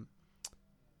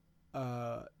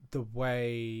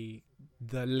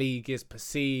the league is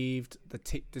perceived, the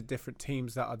different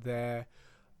teams that are there.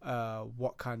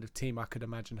 What kind of team I could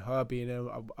imagine her being in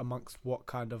amongst what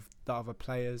kind of the other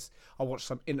players. I watched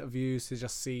some interviews to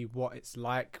just see what it's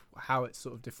like, how it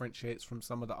sort of differentiates from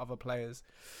some of the other players.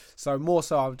 So more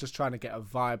so I'm just trying to get a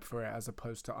vibe for it, as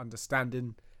opposed to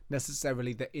understanding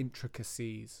necessarily the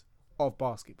intricacies of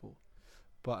basketball.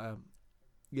 But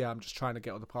I'm just trying to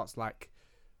get all the parts, like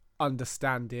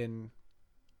understanding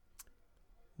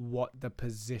what the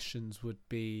positions would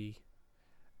be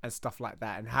and stuff like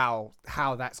that, and how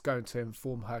that's going to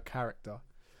inform her character,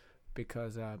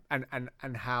 because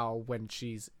and how when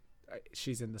she's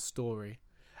in the story.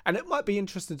 And it might be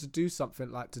interesting to do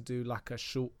something like a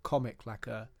short comic, like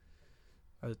a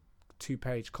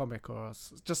 2-page comic, or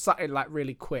just something like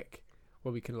really quick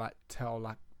where we can like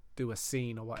do a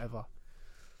scene or whatever,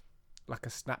 like a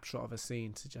snapshot of a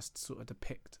scene, to just sort of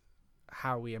depict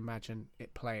how we imagine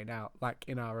it playing out, like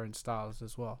in our own styles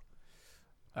as well.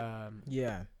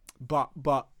 But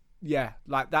yeah,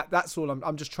 like that's all.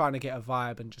 I'm just trying to get a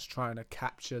vibe, and just trying to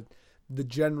capture the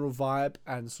general vibe,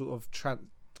 and sort of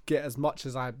get as much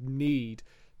as I need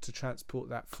to transport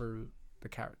that through the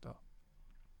character.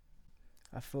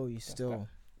 I feel you still.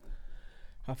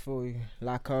 I feel you.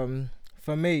 Like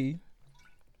for me,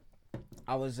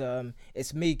 I was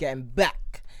it's me getting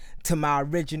back to my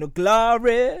original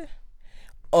glory.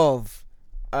 of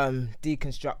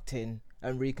deconstructing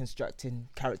and reconstructing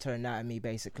character anatomy,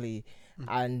 basically,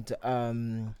 and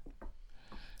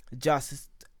just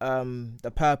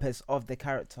the purpose of the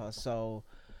character. So,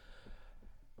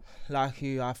 like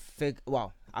you, I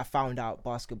found out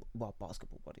basketball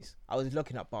bodies. I was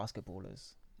looking at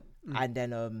basketballers, and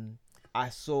then I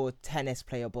saw tennis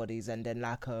player bodies, and then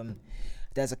like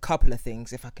there's a couple of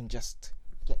things. If I can just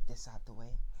get this out the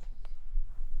way.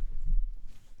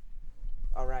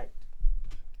 All right.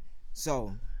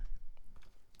 So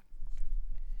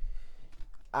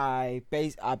I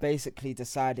basically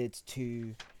decided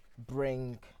to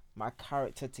bring my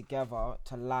character together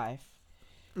to life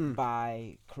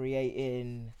by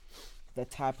creating the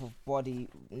type of body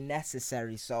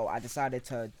necessary. So I decided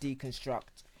to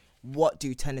deconstruct what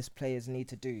do tennis players need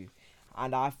to do,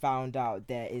 and I found out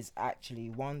there is actually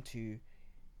 1, 2,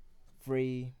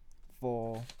 3,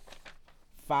 4,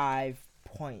 5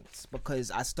 points, because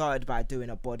I started by doing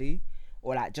a body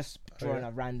or like just drawing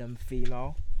a random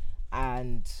female,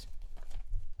 and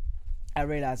I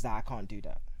realized that I can't do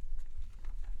that.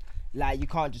 Like, you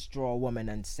can't just draw a woman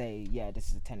and say, yeah, this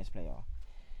is a tennis player.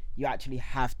 You actually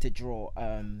have to draw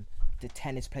the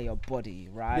tennis player body,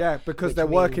 right? Yeah, because they're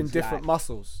working different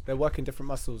muscles. They're working different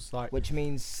muscles, like, which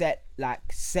means set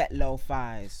low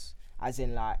thighs, as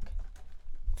in like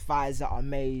thighs that are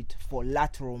made for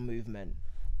lateral movement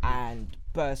and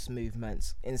burst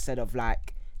movements instead of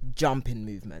like jumping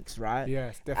movements, right?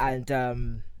 Yes, definitely.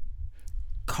 And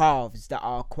calves that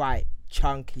are quite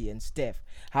chunky and stiff.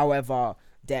 However,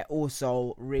 they're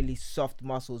also really soft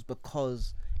muscles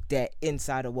because they're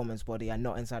inside a woman's body and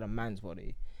not inside a man's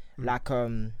body. Like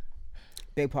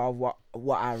big part of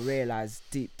what I realized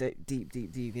deep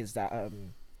is that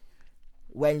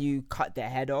when you cut their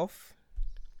head off,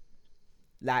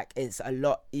 like, it's a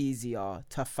lot easier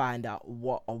to find out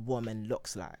what a woman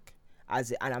looks like.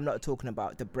 And I'm not talking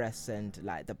about the breasts and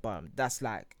like the bum. That's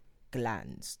like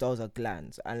glands. Those are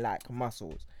glands and like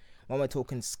muscles. When we're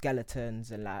talking skeletons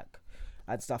and like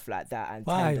and stuff like that and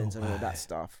tendons and all that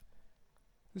stuff,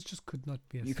 this just could not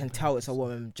be. You can tell it's a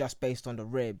woman just based on the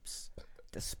ribs,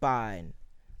 the spine,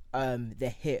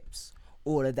 the hips,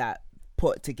 all of that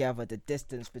put together, the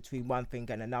distance between one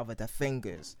finger and another, the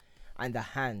fingers and the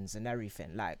hands and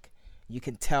everything. Like, you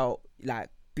can tell, like,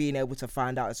 being able to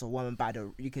find out it's a woman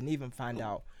you can even find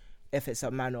out if it's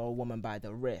a man or a woman by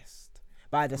the wrist.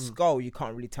 By the skull, you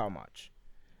can't really tell much.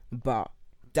 But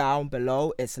down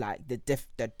below, it's like the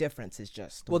difference is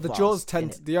just the jaws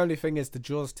the only thing is the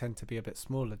jaws tend to be a bit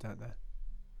smaller, don't they?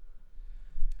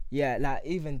 Yeah, like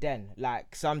even then,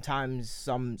 like sometimes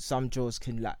some jaws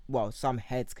can some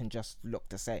heads can just look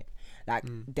the same. Like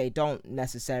they don't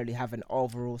necessarily have an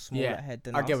overall smaller head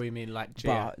than us. I get what you mean, like,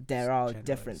 but there are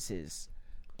differences.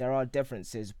 There are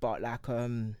differences, but like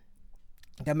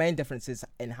the main difference is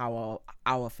in how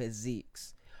our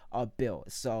physiques are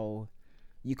built. So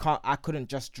I couldn't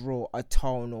just draw a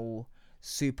tonal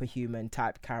superhuman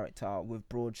type character with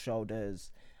broad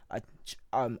shoulders,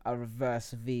 a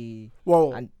reverse V,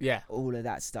 and all of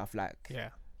that stuff. Like,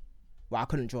 I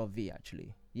couldn't draw a V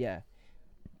actually. Yeah,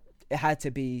 it had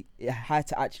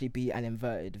to actually be an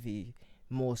inverted V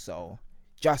more so,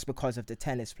 just because of the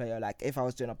tennis player. Like, if I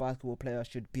was doing a basketball player,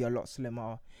 she'd be a lot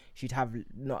slimmer. She'd have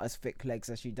not as thick legs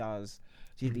as she does.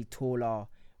 She'd be taller.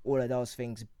 All of those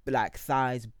things, like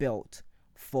thighs built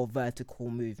for vertical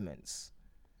movements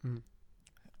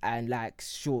and like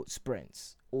short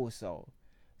sprints also.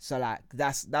 So like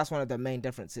that's one of the main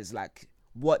differences. Like,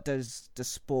 what does the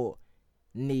sport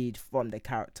need from the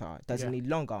character? Does it need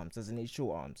long arms? Does it need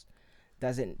short arms?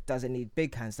 Does it need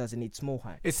big hands? Does it need small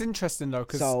hands? It's interesting though,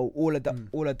 cause so all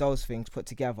of those things put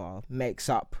together makes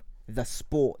up the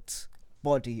sport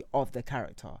body of the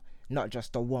character, not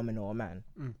just a woman or a man.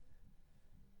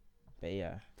 But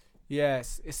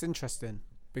yes, it's interesting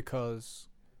because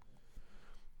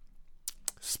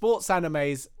sports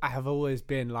animes have always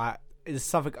been like, is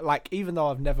something like, even though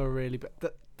I've never really,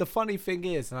 but the funny thing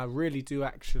is, and I really do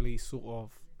actually sort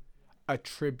of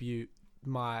attribute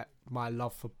my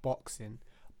love for boxing,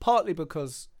 partly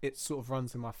because it sort of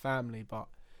runs in my family, but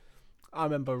I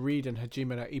remember reading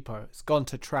Hajime no Ippo. It's gone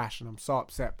to trash, and I'm so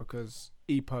upset because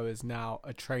Ippo is now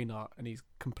a trainer and he's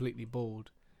completely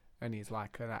bald and he's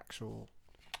like an actual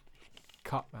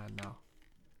cut man now.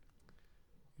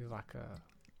 He's like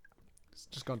it's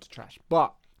just gone to trash.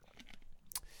 But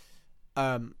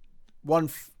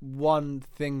one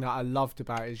thing that I loved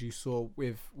about it is, you saw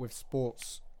with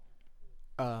sports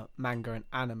manga and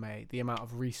anime, the amount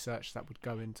of research that would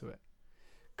go into it,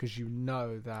 because you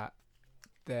know that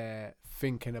they're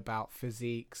thinking about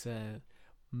physiques and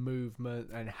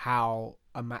movement and how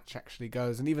a match actually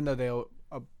goes. And even though they are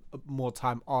more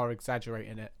time are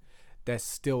exaggerating it, there's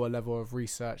still a level of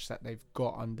research that they've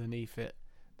got underneath it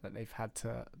that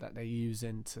they're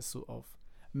using to sort of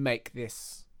make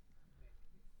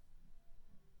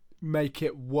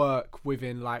it work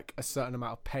within like a certain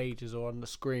amount of pages or on the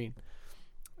screen.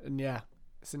 And yeah,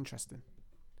 it's interesting.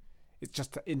 It's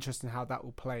just interesting how that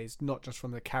all plays, not just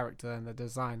from the character and the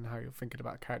design, how you're thinking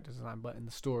about character design, but in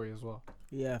the story as well.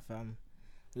 Yeah, fam.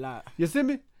 Like, you see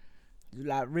me?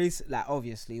 Like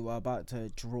obviously we're about to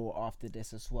draw after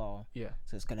this as well. Yeah.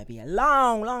 So it's gonna be a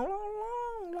long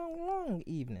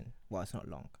evening. Well, it's not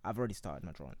long. I've already started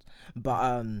my drawings,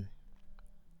 but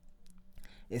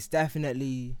it's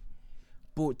definitely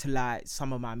brought to light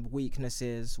some of my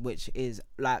weaknesses, which is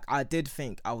like I did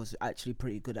think I was actually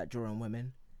pretty good at drawing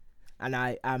women. And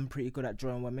I am pretty good at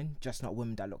drawing women, just not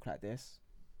women that look like this.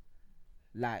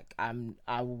 Like,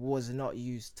 I was not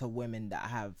used to women that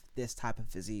have this type of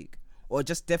physique. Or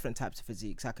just different types of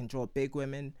physiques. I can draw big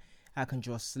women. I can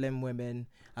draw slim women.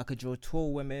 I could draw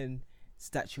tall women,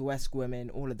 statuesque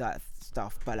women, all of that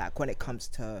stuff. But, like, when it comes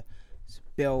to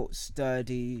built,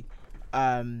 sturdy,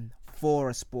 for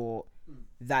a sport,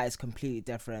 that is completely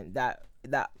different.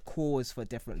 That calls for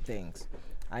different things.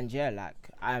 And yeah, like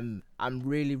I'm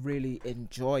really, really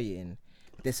enjoying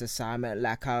this assignment.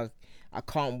 Like I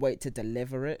can't wait to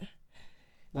deliver it and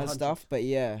 100. Stuff. But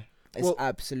yeah, it's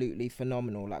absolutely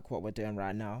phenomenal. Like what we're doing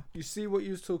right now. You see what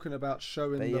you was talking about,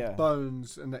 showing the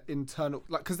bones and the internal.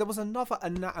 Like, because there was another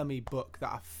anatomy book that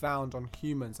I found on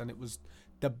humans, and it was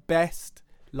the best.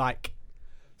 Like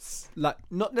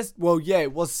not this. Well, yeah,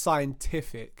 it was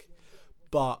scientific,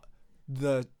 but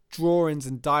the drawings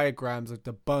and diagrams of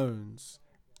the bones.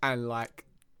 And like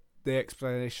the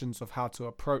explanations of how to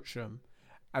approach them,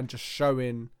 and just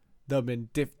showing them in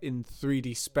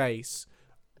 3D space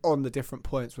on the different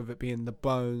points, with it being the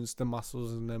bones, the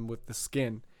muscles, and then with the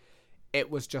skin.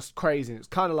 It was just crazy. It's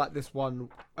kind of like this one,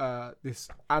 this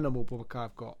animal book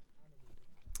I've got.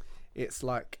 It's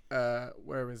like,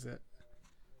 where is it?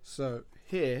 So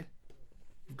here,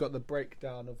 you've got the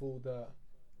breakdown of all the.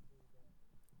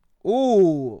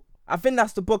 Ooh, I think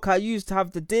that's the book I used to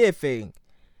have the deer thing.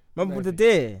 Remember with the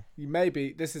deer?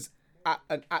 Maybe this is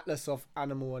an atlas of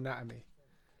animal anatomy,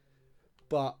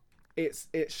 but it's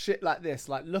shit like this.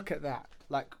 Like, look at that.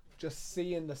 Like, just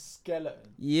seeing the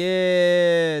skeleton.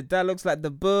 Yeah, that looks like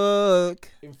the book.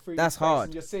 In 3D That's space, hard.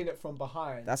 And you're seeing it from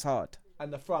behind. That's hard.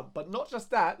 And the front, but not just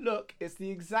that. Look, it's the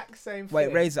exact same thing.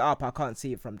 Wait, raise it up. I can't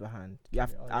see it from behind.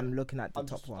 I'm looking at the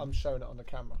top one. I'm showing it on the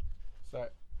camera. So,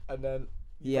 and then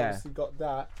you obviously got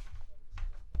that.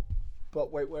 But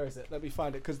wait, where is it? Let me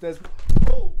find it, because there's.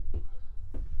 Oh,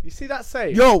 you see that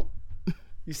save? Yo,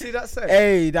 you see that save?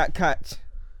 Hey, that catch.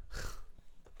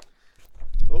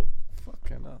 Oh,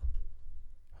 fucking hell.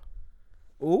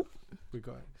 Oh, we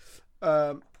got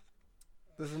it.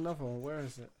 There's another one. Where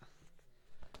is it?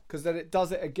 Because then it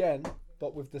does it again,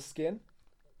 but with the skin.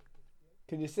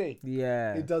 Can you see?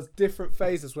 Yeah. It does different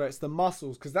phases where it's the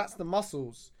muscles, because that's the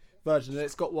muscles version. And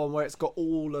it's got one where it's got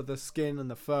all of the skin and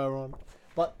the fur on,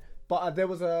 But there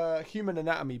was a human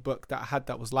anatomy book that I had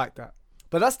that was like that.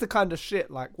 But that's the kind of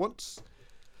shit, like, once...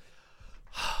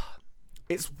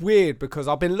 It's weird, because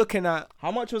I've been looking at...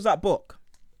 How much was that book?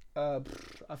 I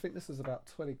think this is about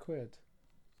 20 quid.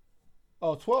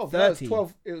 Oh, 12. 30. No,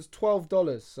 it was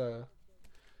 $12, so...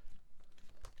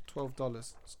 $12.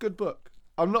 It's a good book.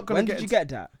 I'm not going to get... When did you get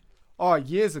that? Oh,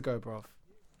 years ago, bruv.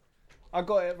 I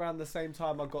got it around the same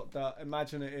time I got the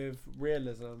Imaginative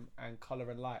Realism and Colour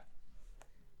and Light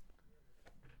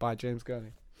by James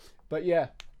Gurney. But yeah,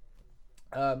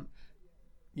 I'm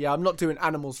not doing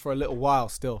animals for a little while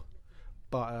still,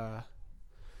 but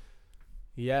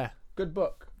yeah, good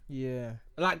book. Yeah,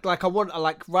 like I want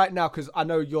right now, because I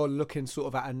know you're looking sort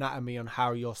of at anatomy on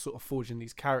how you're sort of forging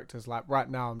these characters. Like right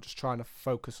now, I'm just trying to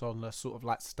focus on the sort of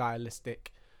like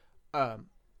stylistic,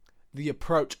 the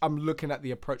approach. I'm looking at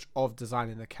the approach of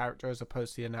designing the character as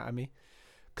opposed to the anatomy.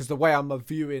 Because the way I'm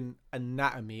viewing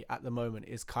anatomy at the moment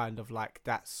is kind of like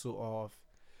that sort of...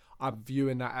 I'm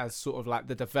viewing that as sort of like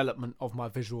the development of my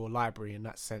visual library in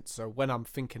that sense. So when I'm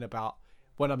thinking about...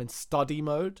 When I'm in study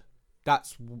mode,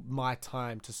 that's my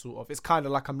time to sort of... It's kind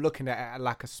of like I'm looking at it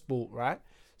like a sport, right?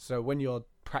 So when you're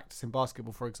practicing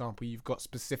basketball, for example, you've got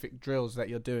specific drills that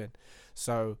you're doing.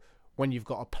 So when you've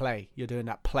got a play, you're doing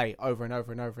that play over and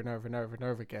over and over and over and over and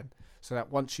over again. So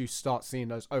that once you start seeing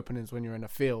those openings when you're in a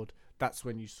field... That's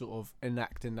when you sort of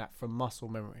enacting that from muscle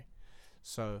memory.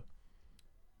 So,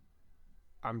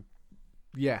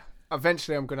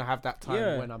 eventually I'm going to have that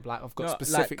time when I'm like, I've got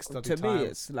specific study time. To me,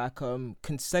 it's like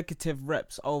consecutive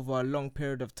reps over a long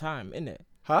period of time, innit?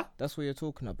 Huh? That's what you're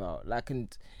talking about. Like,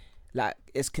 and like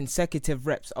it's consecutive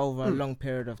reps over a long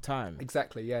period of time.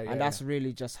 Exactly, yeah. And that's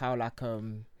really just how like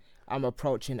I'm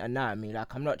approaching anatomy.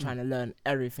 Like I'm not trying to learn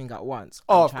everything at once.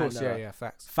 Oh, of course, yeah,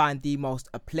 facts. Find the most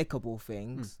applicable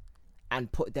things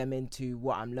and put them into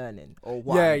what I'm learning or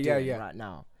what I'm doing right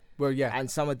now. Well, yeah. And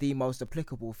some of the most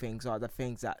applicable things are the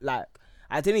things that, like,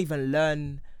 I didn't even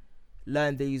learn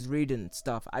these reading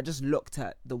stuff. I just looked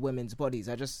at the women's bodies.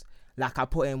 I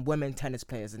put in women tennis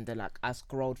players, and then like I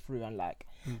scrolled through and like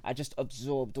I just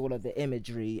absorbed all of the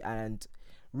imagery. And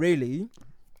really,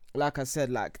 like I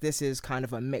said, like this is kind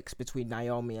of a mix between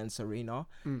Naomi and Serena,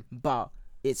 but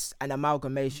it's an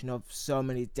amalgamation of so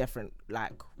many different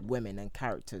like women and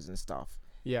characters and stuff.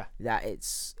 Yeah, that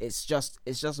it's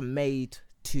just made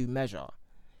to measure.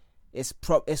 It's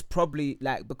probably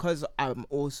like, because I'm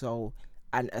also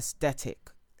an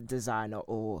aesthetic designer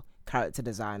or character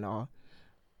designer,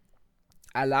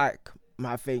 I like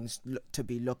my things to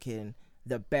be looking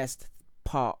the best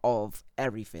part of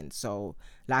everything. So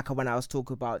like when I was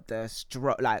talking about the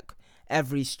stroke, like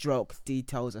every stroke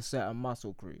details a certain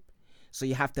muscle group. So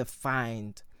you have to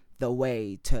find the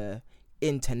way to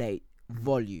intonate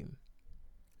volume.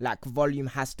 Like volume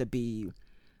has to be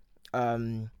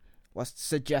what's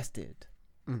suggested.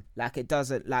 Like it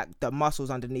doesn't, like the muscles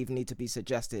underneath need to be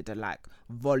suggested, and like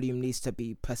volume needs to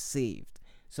be perceived.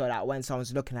 So that when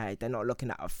someone's looking at it, they're not looking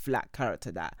at a flat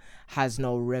character that has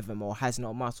no rhythm or has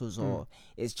no muscles or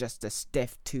is just a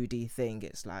stiff 2D thing.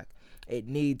 It's like it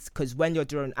needs, because when you're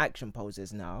doing action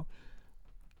poses now,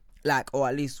 like, or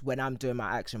at least when I'm doing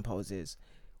my action poses,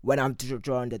 when I'm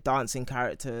drawing the dancing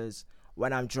characters,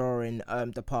 when I'm drawing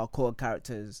the parkour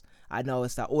characters, I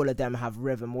notice that all of them have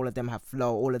rhythm, all of them have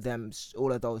flow, all of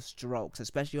those strokes,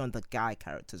 especially on the guy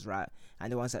characters, right?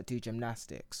 And the ones that do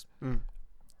gymnastics.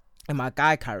 In my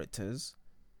guy characters,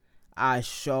 I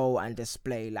show and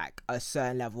display like a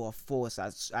certain level of force.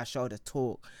 I show the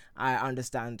talk. I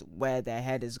understand where their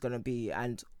head is gonna be,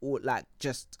 and all like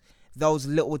just those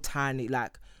little tiny,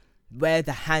 like where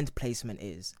the hand placement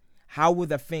is. How will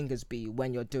the fingers be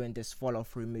when you're doing this follow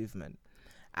through movement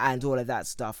and all of that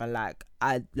stuff? And like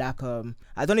I don't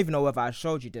even know whether I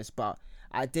showed you this, but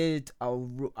I did a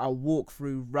walk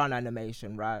through run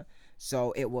animation, right?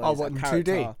 So it was a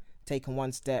character 2D? Taking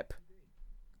one step.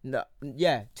 No,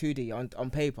 yeah, 2D on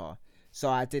paper. So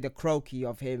I did a croquis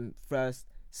of him first,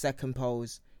 second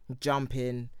pose,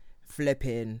 jumping,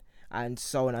 flipping, and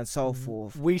so on and so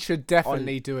forth. We should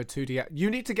definitely do a 2D. You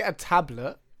need to get a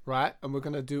tablet, right? And we're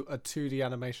gonna do a 2D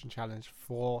animation challenge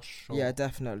for sure. Yeah,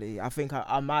 definitely. I think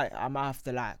I might have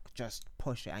to like just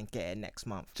push it and get it next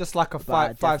month. Just like a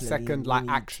 5 second like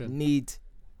action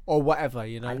or whatever,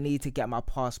 you know. I need to get my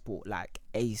passport like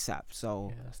ASAP.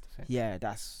 So yeah, that's the thing. Yeah,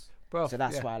 that's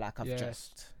why like I've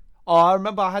just. Oh, I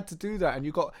remember I had to do that, and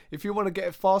you got, if you want to get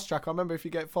it fast track, I remember if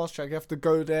you get fast track, you have to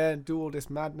go there and do all this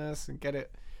madness and get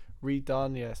it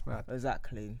redone. Yes, man.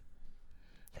 Exactly.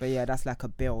 But yeah, that's like a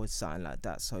bill or something like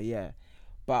that. So yeah,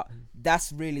 but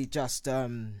that's really just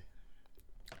the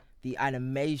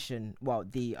animation. Well,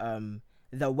 the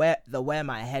where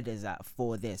my head is at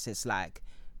for this. It's like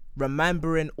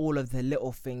remembering all of the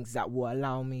little things that will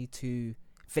allow me to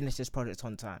finish this project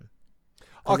on time.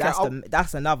 Okay,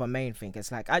 that's another main thing.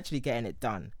 It's like actually getting it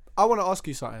done. I want to ask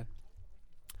you something.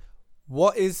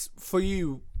 What is for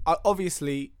you?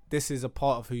 Obviously, this is a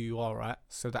part of who you are, right?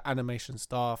 So the animation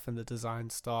stuff and the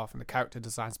design stuff and the character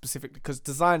design specifically, because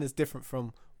design is different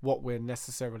from what we're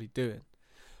necessarily doing.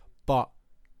 But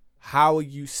how are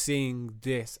you seeing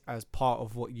this as part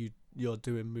of what you're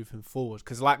doing moving forward?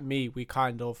 Because like me, we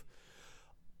kind of,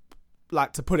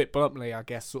 like, to put it bluntly, I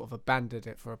guess, sort of abandoned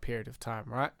it for a period of time,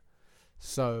 right?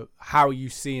 So how are you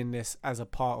seeing this as a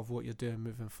part of what you're doing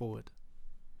moving forward?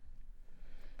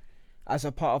 As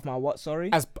a part of my what,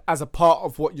 sorry? As a part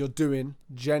of what you're doing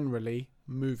generally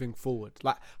moving forward.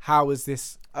 Like, how is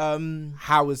this how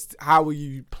are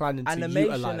you planning to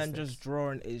utilize animation and this? Just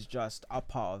drawing is just a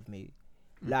part of me.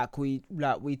 Like we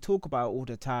talk about all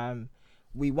the time.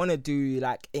 We want to do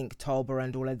like Inktober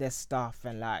and all of this stuff,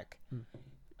 and like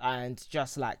and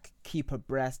just like keep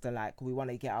abreast, and like we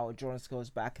want to get our drawing skills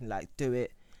back and like do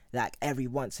it like every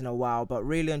once in a while. But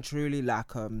really and truly,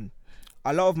 like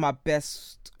a lot of my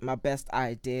best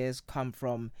ideas come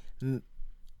from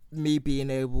me being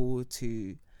able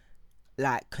to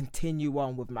like continue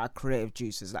on with my creative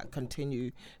juices, like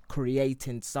continue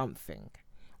creating something,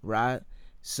 right?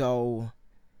 So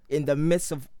in the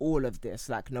midst of all of this,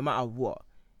 like no matter what,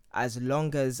 as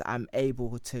long as I'm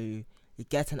able to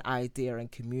get an idea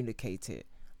and communicate it,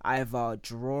 either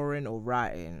drawing or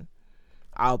writing,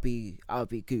 I'll be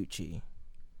Gucci.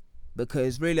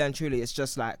 Because really and truly, it's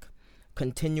just like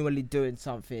continually doing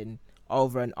something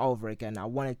over and over again. I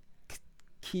want to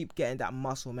keep getting that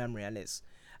muscle memory,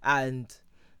 and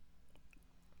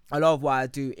a lot of what I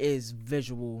do is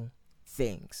visual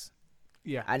things.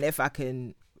 Yeah. And if I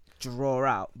can draw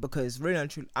out, because really and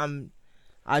truly,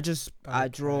 I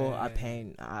draw, I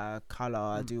paint, I color,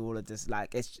 I do all of this.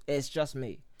 Like it's just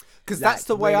me. Because that's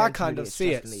the way I kind of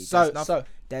see it.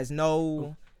 There's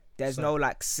no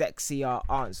like sexier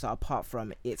answer apart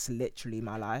from it's literally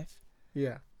my life.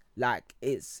 Yeah. Like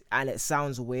it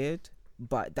sounds weird,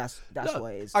 but that's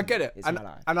what it is. I get it.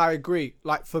 And I agree.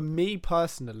 Like for me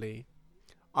personally,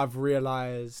 I've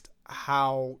realized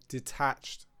how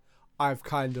detached I've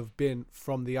kind of been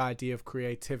from the idea of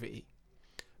creativity,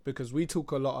 because we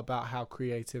talk a lot about how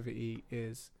creativity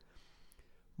is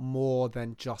more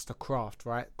than just a craft,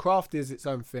 right? Craft is its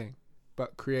own thing,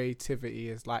 but creativity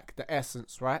is like the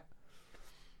essence, right?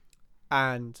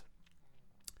 And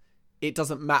it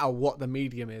doesn't matter what the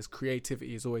medium is,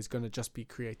 creativity is always going to just be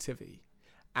creativity.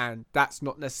 And that's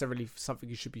not necessarily something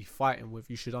you should be fighting with.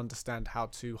 You should understand how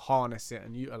to harness it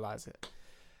and utilize it.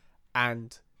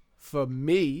 And for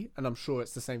me, and I'm sure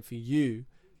it's the same for you,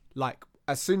 like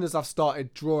as soon as I've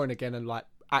started drawing again and like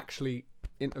actually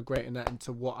integrating that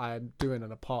into what I'm doing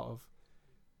and a part of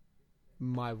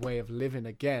my way of living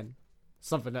again,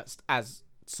 something that's as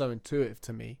so intuitive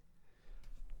to me,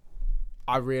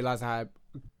 I realize how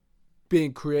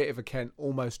being creative again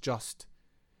almost just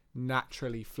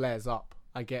naturally flares up.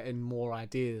 I get in more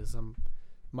ideas and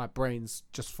my brain's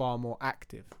just far more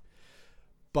active.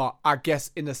 But I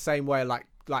guess in the same way, like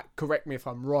correct me if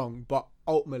I'm wrong, but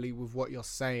ultimately with what you're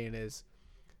saying is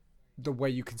the way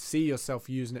you can see yourself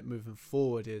using it moving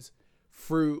forward is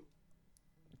through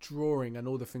drawing and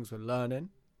all the things we're learning.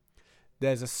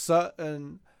 There's a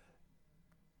certain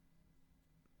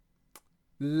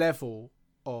level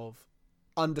of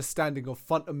understanding of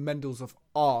fundamentals of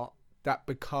art that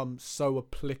become so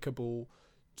applicable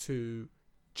to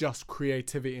just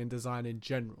creativity and design in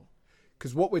general.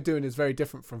 Because what we're doing is very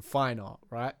different from fine art,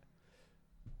 right?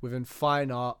 Within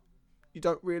fine art, you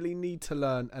don't really need to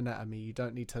learn anatomy. You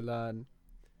don't need to learn...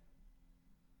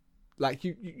 Like,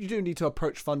 you do need to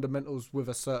approach fundamentals with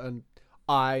a certain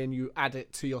eye and you add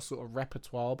it to your sort of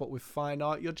repertoire. But with fine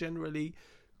art, you're generally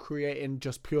creating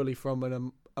just purely from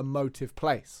an emotive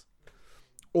place.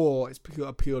 Or it's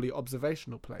a purely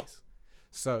observational place.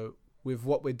 So with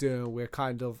what we're doing, we're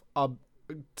kind of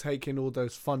taking all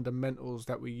those fundamentals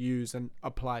that we use and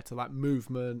apply to like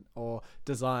movement or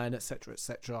design,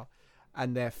 etc.,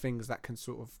 and they're things that can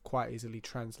sort of quite easily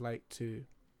translate to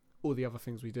all the other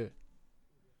things we do.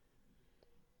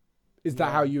 Is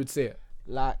that how you would see it?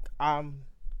 Like,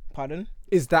 pardon?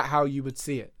 Is that how you would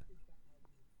see it?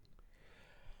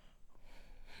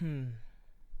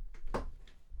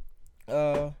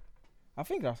 I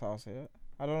think that's how I see it.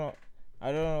 I don't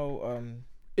know.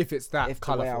 If it's that if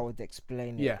colourful. The way I would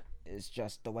explain it, it's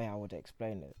just the way I would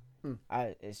explain it.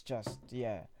 It's just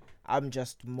I'm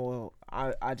just more.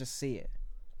 I just see it.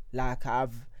 Like I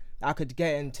could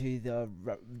get into the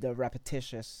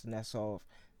repetitiousness of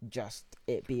just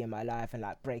it being my life and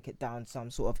like break it down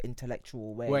some sort of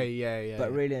intellectual way.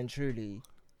 But really and truly,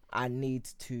 I need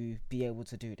to be able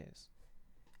to do this.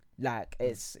 Like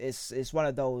it's one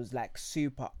of those like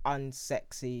super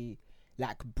unsexy,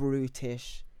 like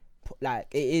brutish, like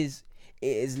it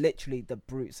is literally the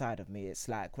brute side of me. It's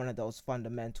like one of those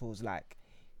fundamentals, like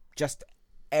just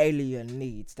alien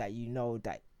needs that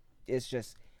that it's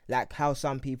just like how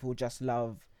some people just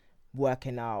love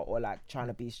working out or like trying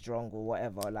to be strong or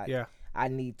whatever. Like I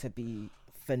need to be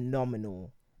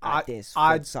phenomenal at this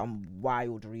for some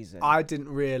wild reason. I didn't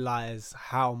realize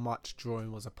how much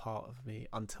drawing was a part of me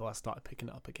until I started picking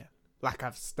it up again. Like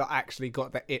I've actually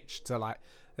got the itch to like,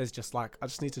 there's just like, I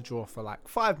just need to draw for like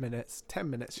 5 minutes, 10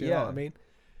 minutes, you know what I mean?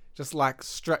 Just like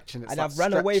stretching. It's and like I've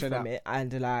run away from it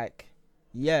and like,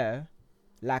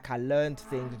 like I learned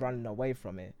things running away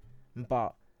from it,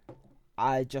 but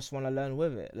I just want to learn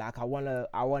with it. Like I want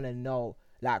to know,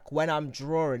 like when I'm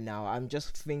drawing now, I'm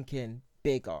just thinking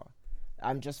bigger.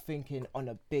 I'm just thinking on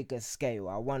a bigger scale.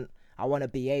 I want to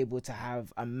be able to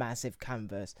have a massive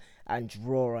canvas and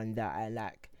draw on that and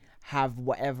like have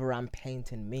whatever I'm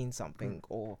painting mean something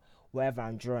or whatever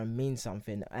I'm drawing mean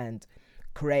something, and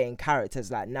creating characters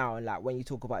like now. And like when you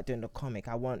talk about doing the comic,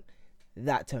 I want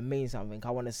that to mean something. I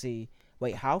want to see,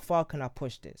 wait, how far can I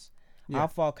push this? How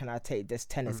far can I take this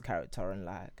tennis character and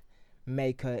like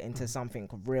make her into something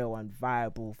real and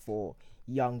viable for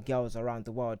young girls around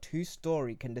the world? Whose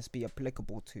story can this be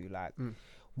applicable to? Like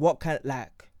what can,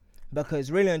 like, because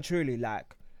really and truly,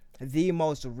 like the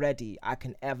most ready I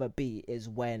can ever be is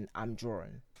when I'm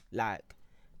drawing. Like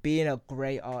being a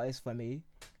great artist for me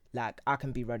like I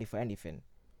can be ready for anything.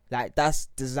 Like that's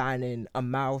designing a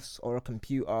mouse or a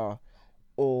computer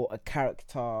or a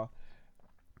character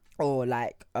or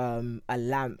like a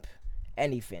lamp,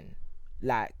 anything.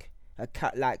 Like a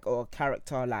or a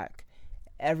character, like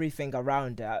everything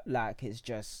around it, like is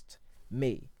just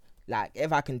me. Like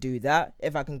if I can do that,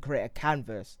 if I can create a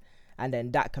canvas and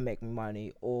then that can make me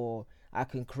money, or I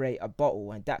can create a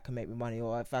bottle and that can make me money,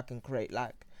 or if I can create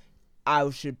like, I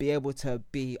should be able to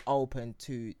be open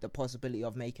to the possibility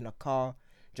of making a car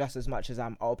just as much as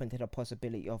I'm open to the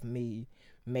possibility of me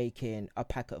making a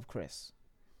packet of crisps.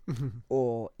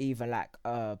 Or even like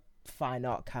a fine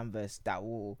art canvas that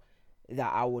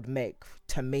I would make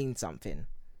to mean something.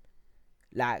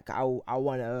 Like I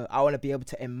wanna be able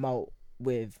to emote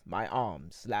with my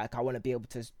arms. Like I want to be able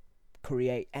to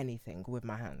create anything with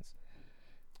my hands.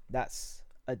 That's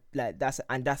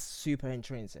super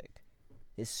intrinsic.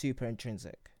 It's super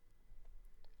intrinsic.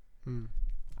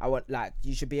 I want, like,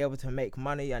 you should be able to make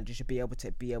money, and you should be able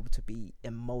to be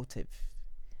emotive.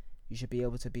 You should be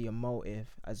able to be emotive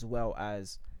as well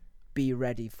as be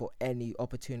ready for any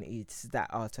opportunities that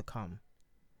are to come.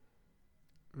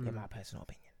 In my personal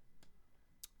opinion.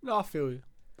 No, I feel you.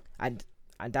 And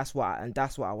that's what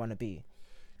I want to be.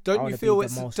 Don't you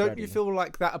feel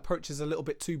like that approach is a little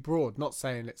bit too broad? Not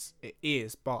saying it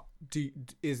is, but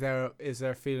is there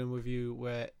a feeling with you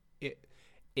where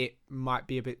it might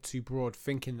be a bit too broad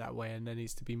thinking that way, and there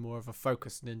needs to be more of a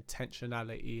focus and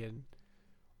intentionality in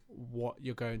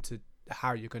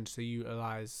how you're going to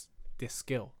utilize this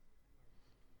skill,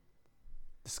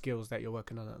 the skills that you're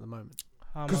working on at the moment?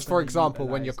 Because, for example,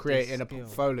 when you're creating a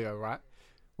portfolio, right?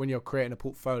 When you're creating a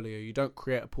portfolio, you don't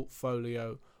create a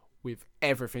portfolio with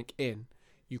everything in.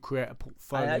 You create a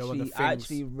portfolio of the things.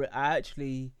 I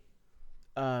actually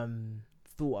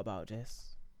thought about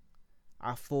this.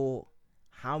 I thought,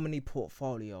 how many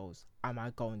portfolios am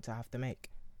I going to have to make?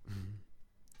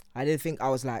 I didn't think. I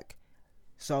was like,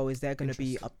 so is there going to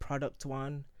be a product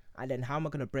one? And then how am I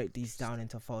going to break these down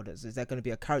into folders? Is there going to be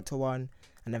a character one,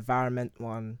 an environment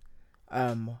one,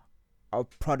 a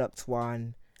product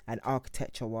one, an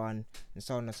architecture one, and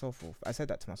so on and so forth? I said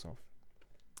that to myself.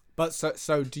 But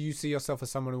so do you see yourself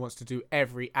as someone who wants to do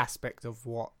every aspect of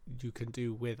what you can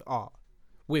do with art,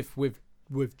 with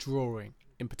drawing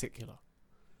in particular?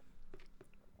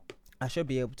 I should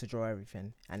be able to draw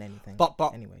everything and anything.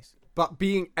 But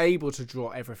being able to draw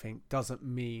everything doesn't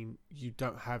mean you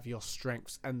don't have your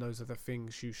strengths, and those are the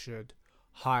things you should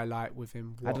highlight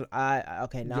within what your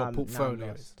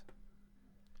portfolio is.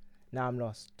 Now I'm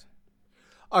lost.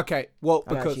 Okay, well,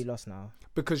 I'm actually lost now.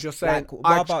 Because you're saying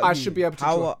I should be able to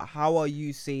draw. How are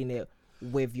you seeing it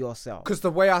with yourself? Because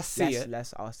the way I see it,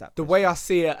 let's ask that. The way I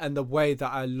see it and the way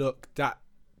that I look, that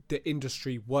the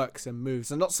industry works and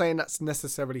moves. I'm not saying that's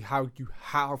necessarily how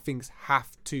things have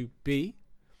to be,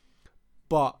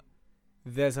 but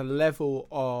there's a level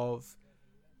of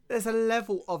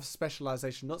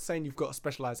specialization. Not saying you've got to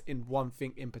specialize in one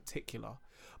thing in particular,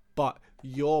 but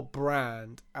your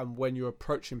brand, and when you're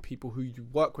approaching people who you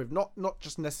work with, not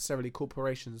just necessarily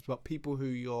corporations, but people who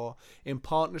you're in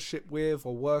partnership with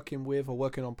or working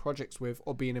on projects with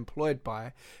or being employed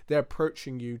by, they're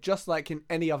approaching you just like in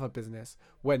any other business.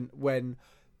 When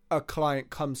a client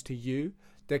comes to you,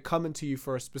 they're coming to you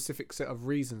for a specific set of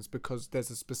reasons because there's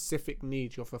a specific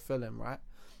need you're fulfilling, right?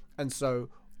 And so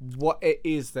what it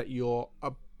is that you're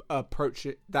approach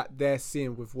it that they're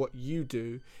seeing with what you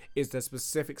do is the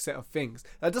specific set of things.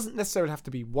 That doesn't necessarily have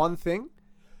to be one thing,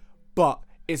 but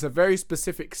it's a very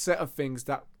specific set of things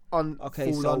that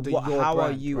fall under your brand. How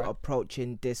are you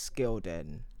approaching this skill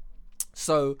then?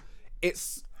 So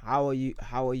it's how are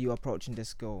you approaching this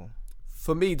skill?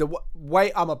 For me, the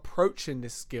way I'm approaching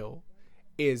this skill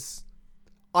is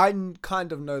I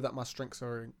kind of know that my strengths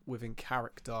are within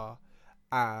character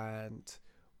and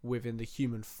within the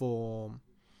human form.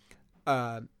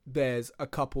 There's a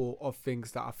couple of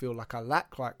things that I feel like I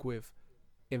lack, like with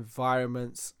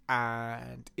environments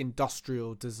and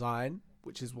industrial design,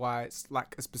 which is why it's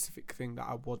like a specific thing that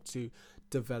I want to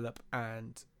develop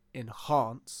and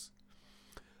enhance.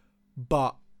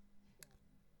 But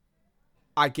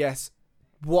I guess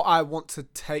what I want to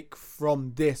take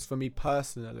from this, for me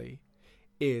personally,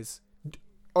 is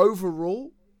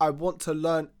overall I want to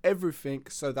learn everything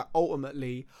so that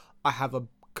ultimately I have a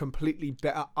completely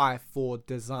better eye for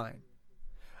design.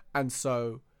 And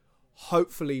so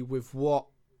hopefully with what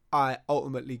I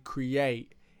ultimately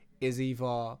create is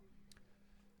either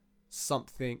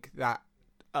something that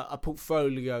a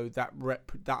portfolio that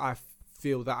I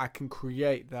feel that I can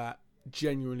create that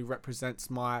genuinely represents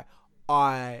my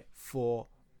eye for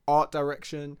art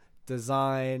direction,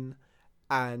 design,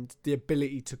 and the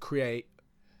ability to create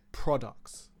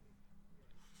products.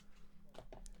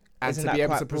 And isn't to be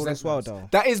able to present as well, though?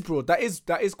 That is broad. That is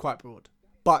quite broad.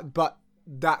 But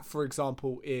that, for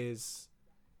example, is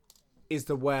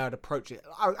the way I'd approach it.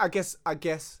 I guess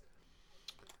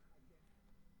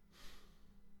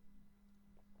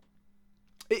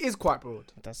it is quite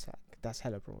broad. That's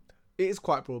hella broad. It is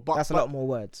quite broad, but that's a lot more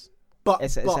words. But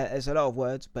it's a lot of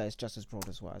words, but it's just as broad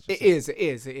as well. It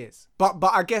is. But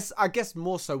I guess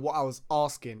more so what I was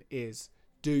asking is,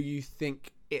 do you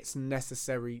think it's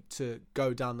necessary to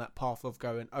go down that path of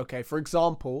going, okay, for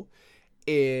example,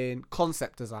 in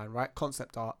concept design, right?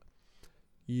 Concept art,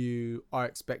 you are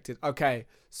expected, okay,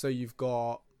 so you've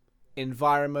got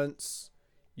environments,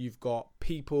 you've got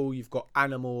people, you've got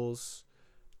animals,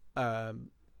 and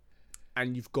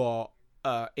you've got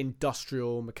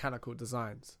industrial mechanical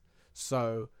designs.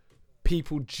 So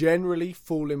people generally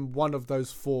fall in one of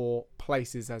those four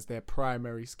places as their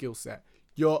primary skill set.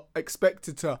 You're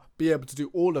expected to be able to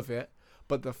do all of it,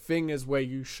 but the thing is where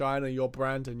you shine on your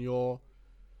brand and your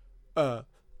the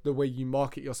way you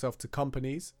market yourself to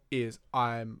companies is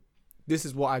this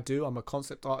is what I do. I'm a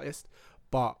concept artist,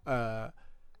 but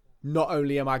not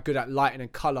only am I good at lighting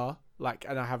and color,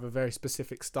 and I have a very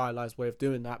specific stylized way of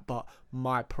doing that, but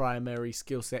my primary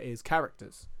skill set is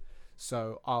characters.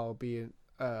 So I'll be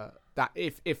that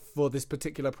if for this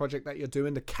particular project that you're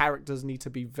doing, the characters need to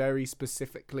be very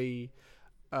specifically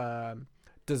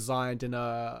designed in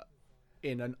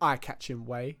an eye-catching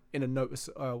way, in a notice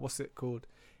what's it called,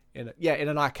 in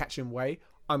an eye-catching way.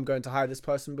 I'm going to hire this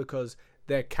person because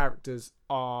their characters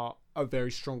are a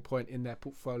very strong point in their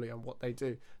portfolio and what they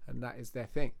do, and that is their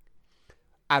thing,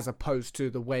 as opposed to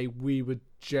the way we would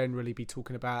generally be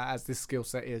talking about as this skill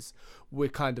set is. We're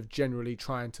kind of generally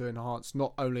trying to enhance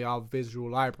not only our visual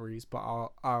libraries, but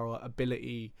our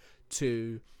ability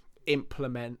to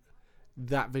implement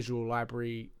that visual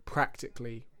library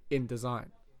practically in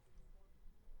design.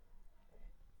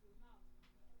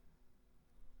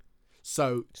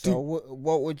 So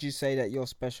what would you say that you're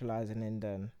specializing in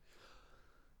then?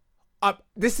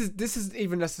 This is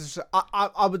even necessary.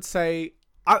 I would say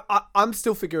I'm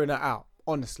still figuring that out.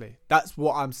 Honestly, that's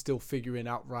what I'm still figuring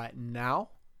out right now,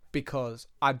 because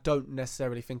I don't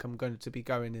necessarily think I'm going to be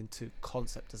going into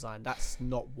concept design. That's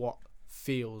not what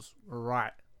feels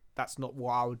right. That's not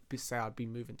what I would say I'd be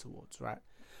moving towards, right?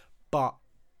 But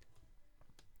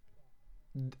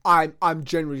I'm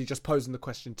generally just posing the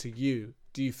question to you.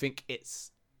 Do you think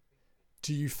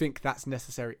that's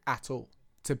necessary at all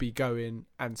to be going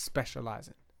and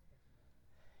specializing?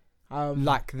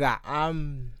 Like that.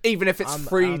 Even if it's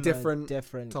I'm different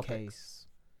topics. Case.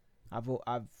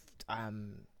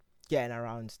 I'm getting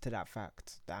around to that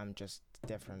fact that I'm just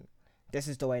different. This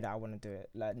is the way that I want to do it.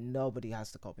 Like, nobody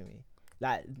has to copy me.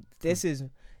 Like, this is,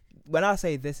 when I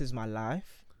say this is my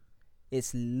life,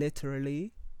 it's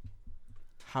literally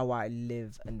how I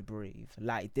live and breathe.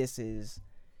 Like, this is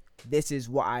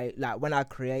what I like. When I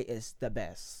create, it's the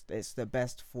best. It's the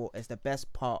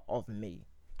best part of me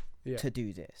to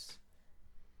do this.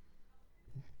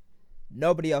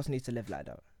 Nobody else needs to live like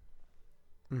that.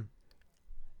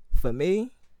 For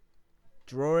me,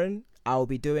 drawing, I'll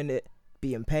be doing it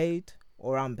being paid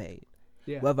or unpaid.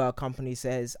 Yeah. Whether a company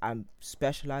says I'm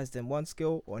specialized in one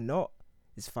skill or not,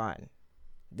 it's fine.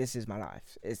 This is my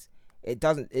life. It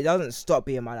doesn't stop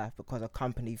being my life because a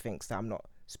company thinks that I'm not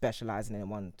specializing in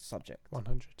one subject.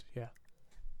 100, yeah.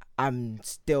 I'm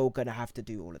still gonna have to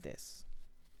do all of this.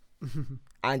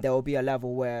 And there will be a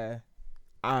level where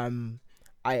I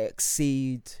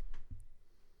exceed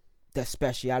the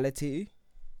speciality,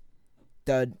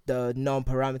 the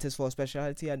non-parameters for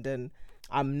speciality, and then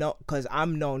I'm not, because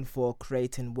I'm known for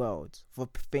creating worlds, for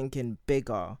thinking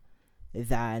bigger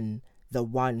than the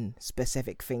one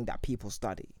specific thing that people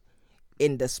study.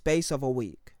 In the space of a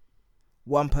week,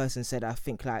 one person said I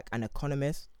think like an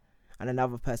economist, and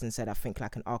another person said I think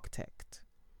like an architect.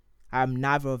 I'm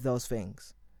neither of those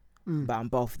things, but I'm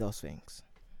both of those things.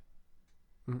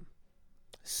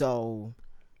 So,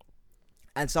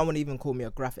 and someone even called me a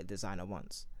graphic designer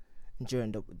once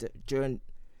during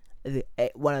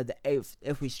one of the 8th,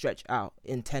 if we stretch out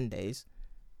in 10 days,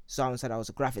 someone said I was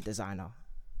a graphic designer.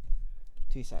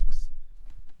 2 secs.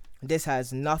 This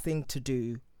has nothing to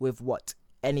do with what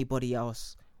anybody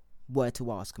else were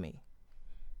to ask me.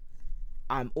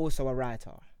 I'm also a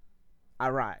writer. I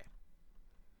write.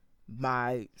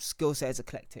 My skill set is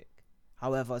eclectic.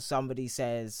 However, somebody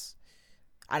says,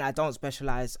 and I don't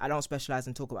specialize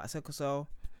in talking about sickle cell.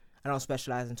 I don't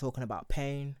specialize in talking about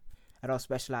pain. I don't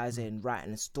specialize in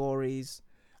writing stories.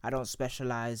 I don't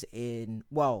specialize in,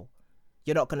 well,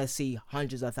 you're not going to see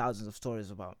hundreds of thousands of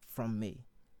stories from me.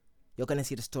 You're going to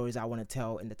see the stories I want to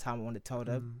tell in the time I want to tell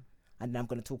them. And then I'm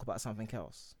going to talk about something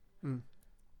else.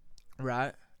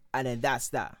 Right? And then that's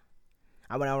that.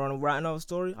 And when I want to write another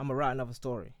story, I'm going to write another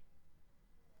story.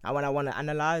 And when I want to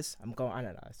analyze, I'm going to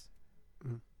analyze.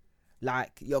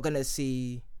 Like, you're going to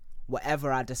see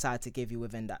whatever I decide to give you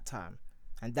within that time.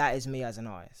 And that is me as an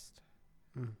artist.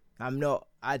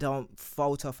 I don't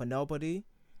falter for nobody.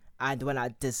 And when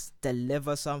I just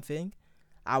deliver something,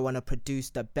 I want to produce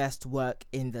the best work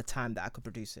in the time that I could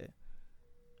produce it.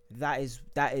 That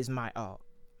is my art.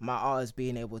 My art is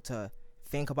being able to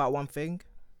think about one thing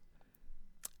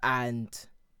and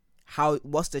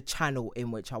what's the channel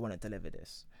in which I want to deliver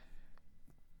this.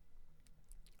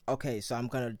 Okay, so I'm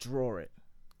going to draw it.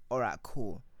 All right,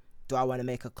 cool. Do I want to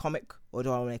make a comic or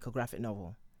do I want to make a graphic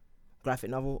novel? Graphic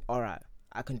novel? All right,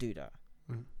 I can do that.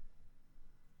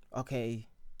 Okay,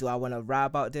 do I want to write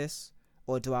about this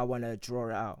or do I want to draw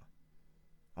it out?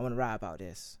 I want to write about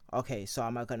this. Okay, so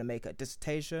am I going to make a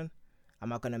dissertation?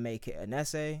 Am I going to make it an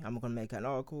essay? Am I going to make an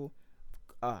article?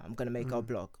 I'm going to make a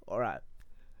blog. All right,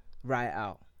 write it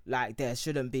out. Like, there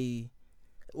shouldn't be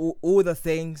all the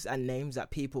things and names that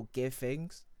people give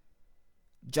things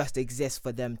just exist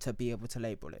for them to be able to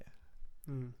label it.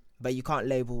 But you can't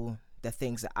label the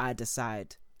things that I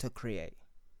decide to create.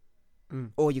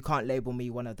 Or you can't label me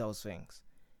one of those things.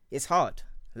 It's hard.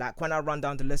 Like, when I run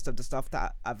down the list of the stuff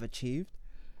that I've achieved,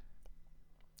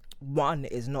 one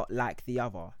is not like the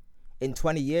other. In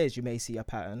 20 years, you may see a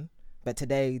pattern, but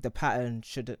today the pattern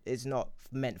is not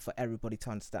meant for everybody to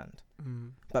understand.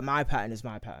 But my pattern is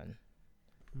my pattern.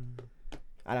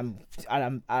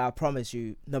 And I promise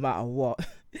you, no matter what,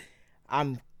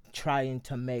 I'm trying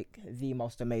to make the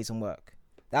most amazing work.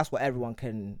 That's what everyone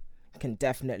can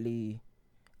definitely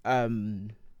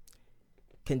gain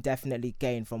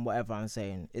from whatever I'm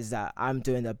saying, is that I'm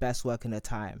doing the best work in the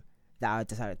time that I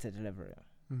decided to deliver it.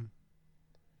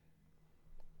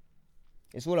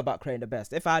 It's all about creating the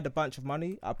best. If I had a bunch of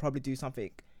money, I'd probably do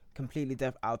something completely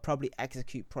different. I'll probably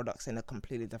execute products in a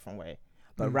completely different way.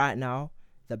 But right now,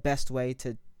 the best way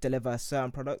to deliver a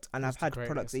certain product, and I've had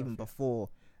products even before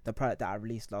the product that I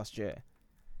released last year,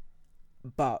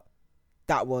 but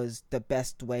that was the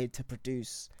best way to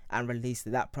produce and release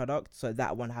that product, so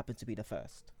that one happened to be the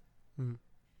first.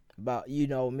 But you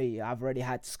know me, I've already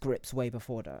had scripts way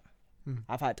before that.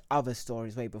 I've had other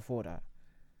stories way before that,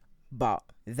 but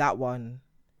that one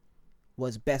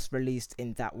was best released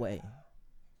in that way,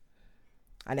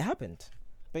 and it happened.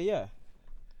 But yeah,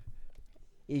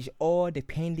 it's all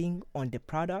depending on the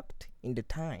product in the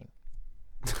time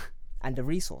and the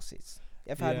resources.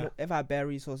 If I had bare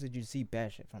resources, you'd see bare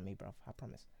shit from me, bro. I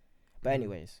promise. But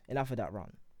anyways, enough of that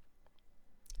run.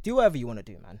 Do whatever you want to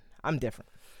do, man. I'm different.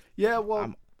 Yeah,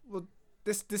 well,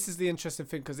 this is the interesting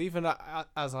thing, because even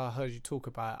as I heard you talk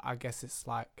about it, I guess it's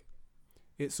like,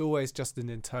 it's always just an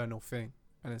internal thing.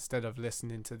 And instead of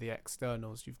listening to the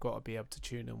externals, you've got to be able to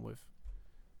tune in with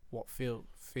what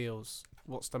feels,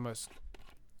 what's the most,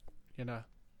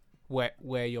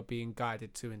 where you're being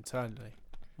guided to internally.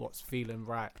 What's feeling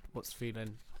right, what's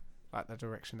feeling like the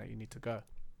direction that you need to go,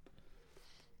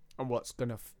 and what's going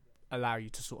to allow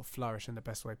you to sort of flourish in the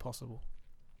best way possible.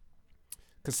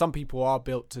 Because some people are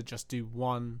built to just do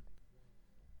one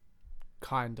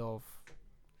kind of,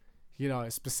 a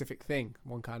specific thing,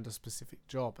 one kind of specific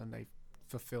job, and they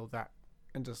fulfill that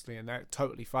endlessly, and they're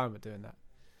totally fine with doing that.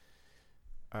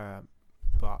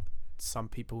 But some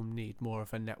people need more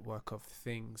of a network of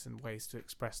things and ways to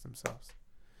express themselves.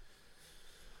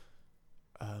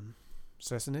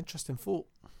 So it's an interesting thought.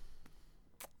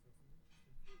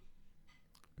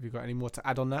 Have you got any more to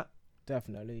add on that?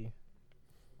 Definitely.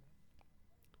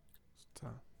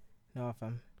 No,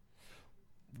 fam.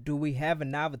 Do we have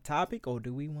another topic, or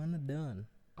do we want to done?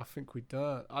 I think we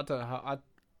done. I don't know how.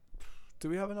 Do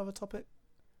we have another topic?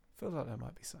 Feels like there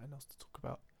might be something else to talk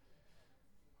about.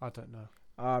 I don't know.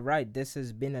 All right, this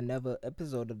has been another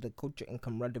episode of the Culture and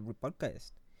Camaraderie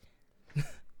podcast.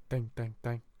 Dang, dang,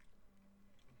 dang.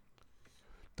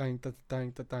 Dang, dang,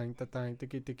 dang, dang, dang,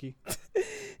 diggy.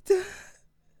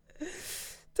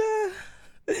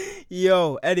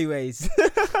 Yo, anyways.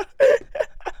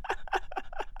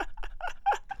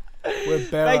 We're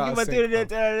Thank you for tuning in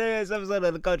to this episode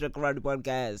of the Culture and Camaraderie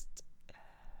podcast.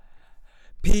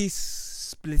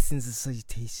 Peace, blessings, and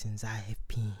salutations. I have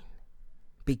been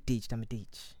Big Deej,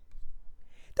 Damadich.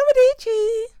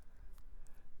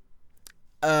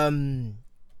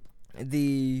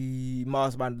 The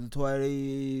mastermind of the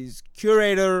 20s,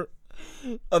 curator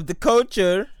of the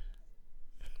culture.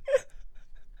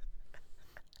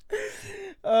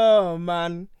 Oh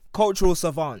man, cultural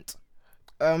savant.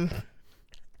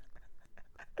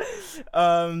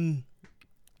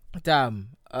 Damn.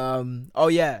 Oh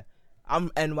yeah,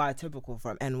 I'm NY Typical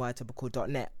from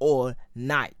nytypical.net or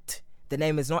Night. The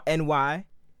name is not NY.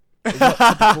 It's not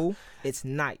typical. It's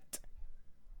Night.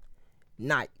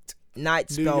 Night. Night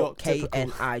spelled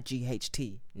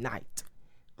KNIGHT. Night.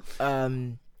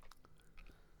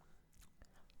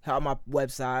 Help my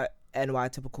website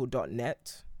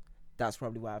nytypical.net. That's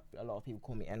probably why a lot of people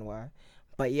call me NY.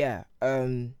 But yeah,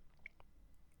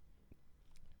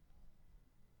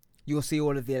 you'll see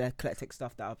all of the eclectic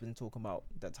stuff that I've been talking about.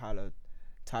 That Tyler,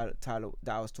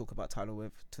 that I was talking about Tyler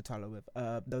with.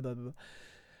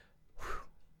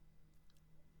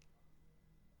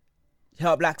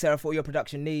 Help Black Sarah for your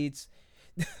production needs.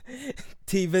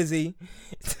 T Vizzy,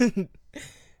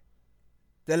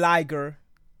 the Liger,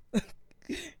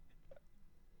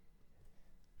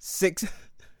 6,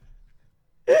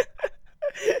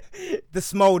 the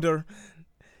Smolder,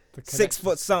 6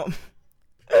 foot something,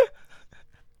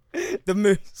 the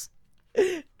Moose,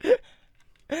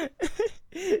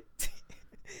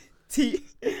 T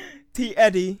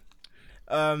Eddie,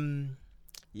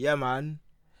 yeah man.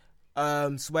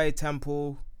 Sway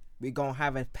Temple, we gonna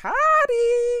have a party.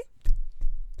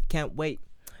 Can't wait.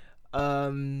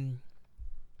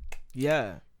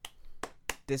 Yeah.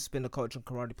 This has been the Culture and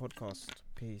Karate Podcast.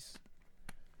 Peace.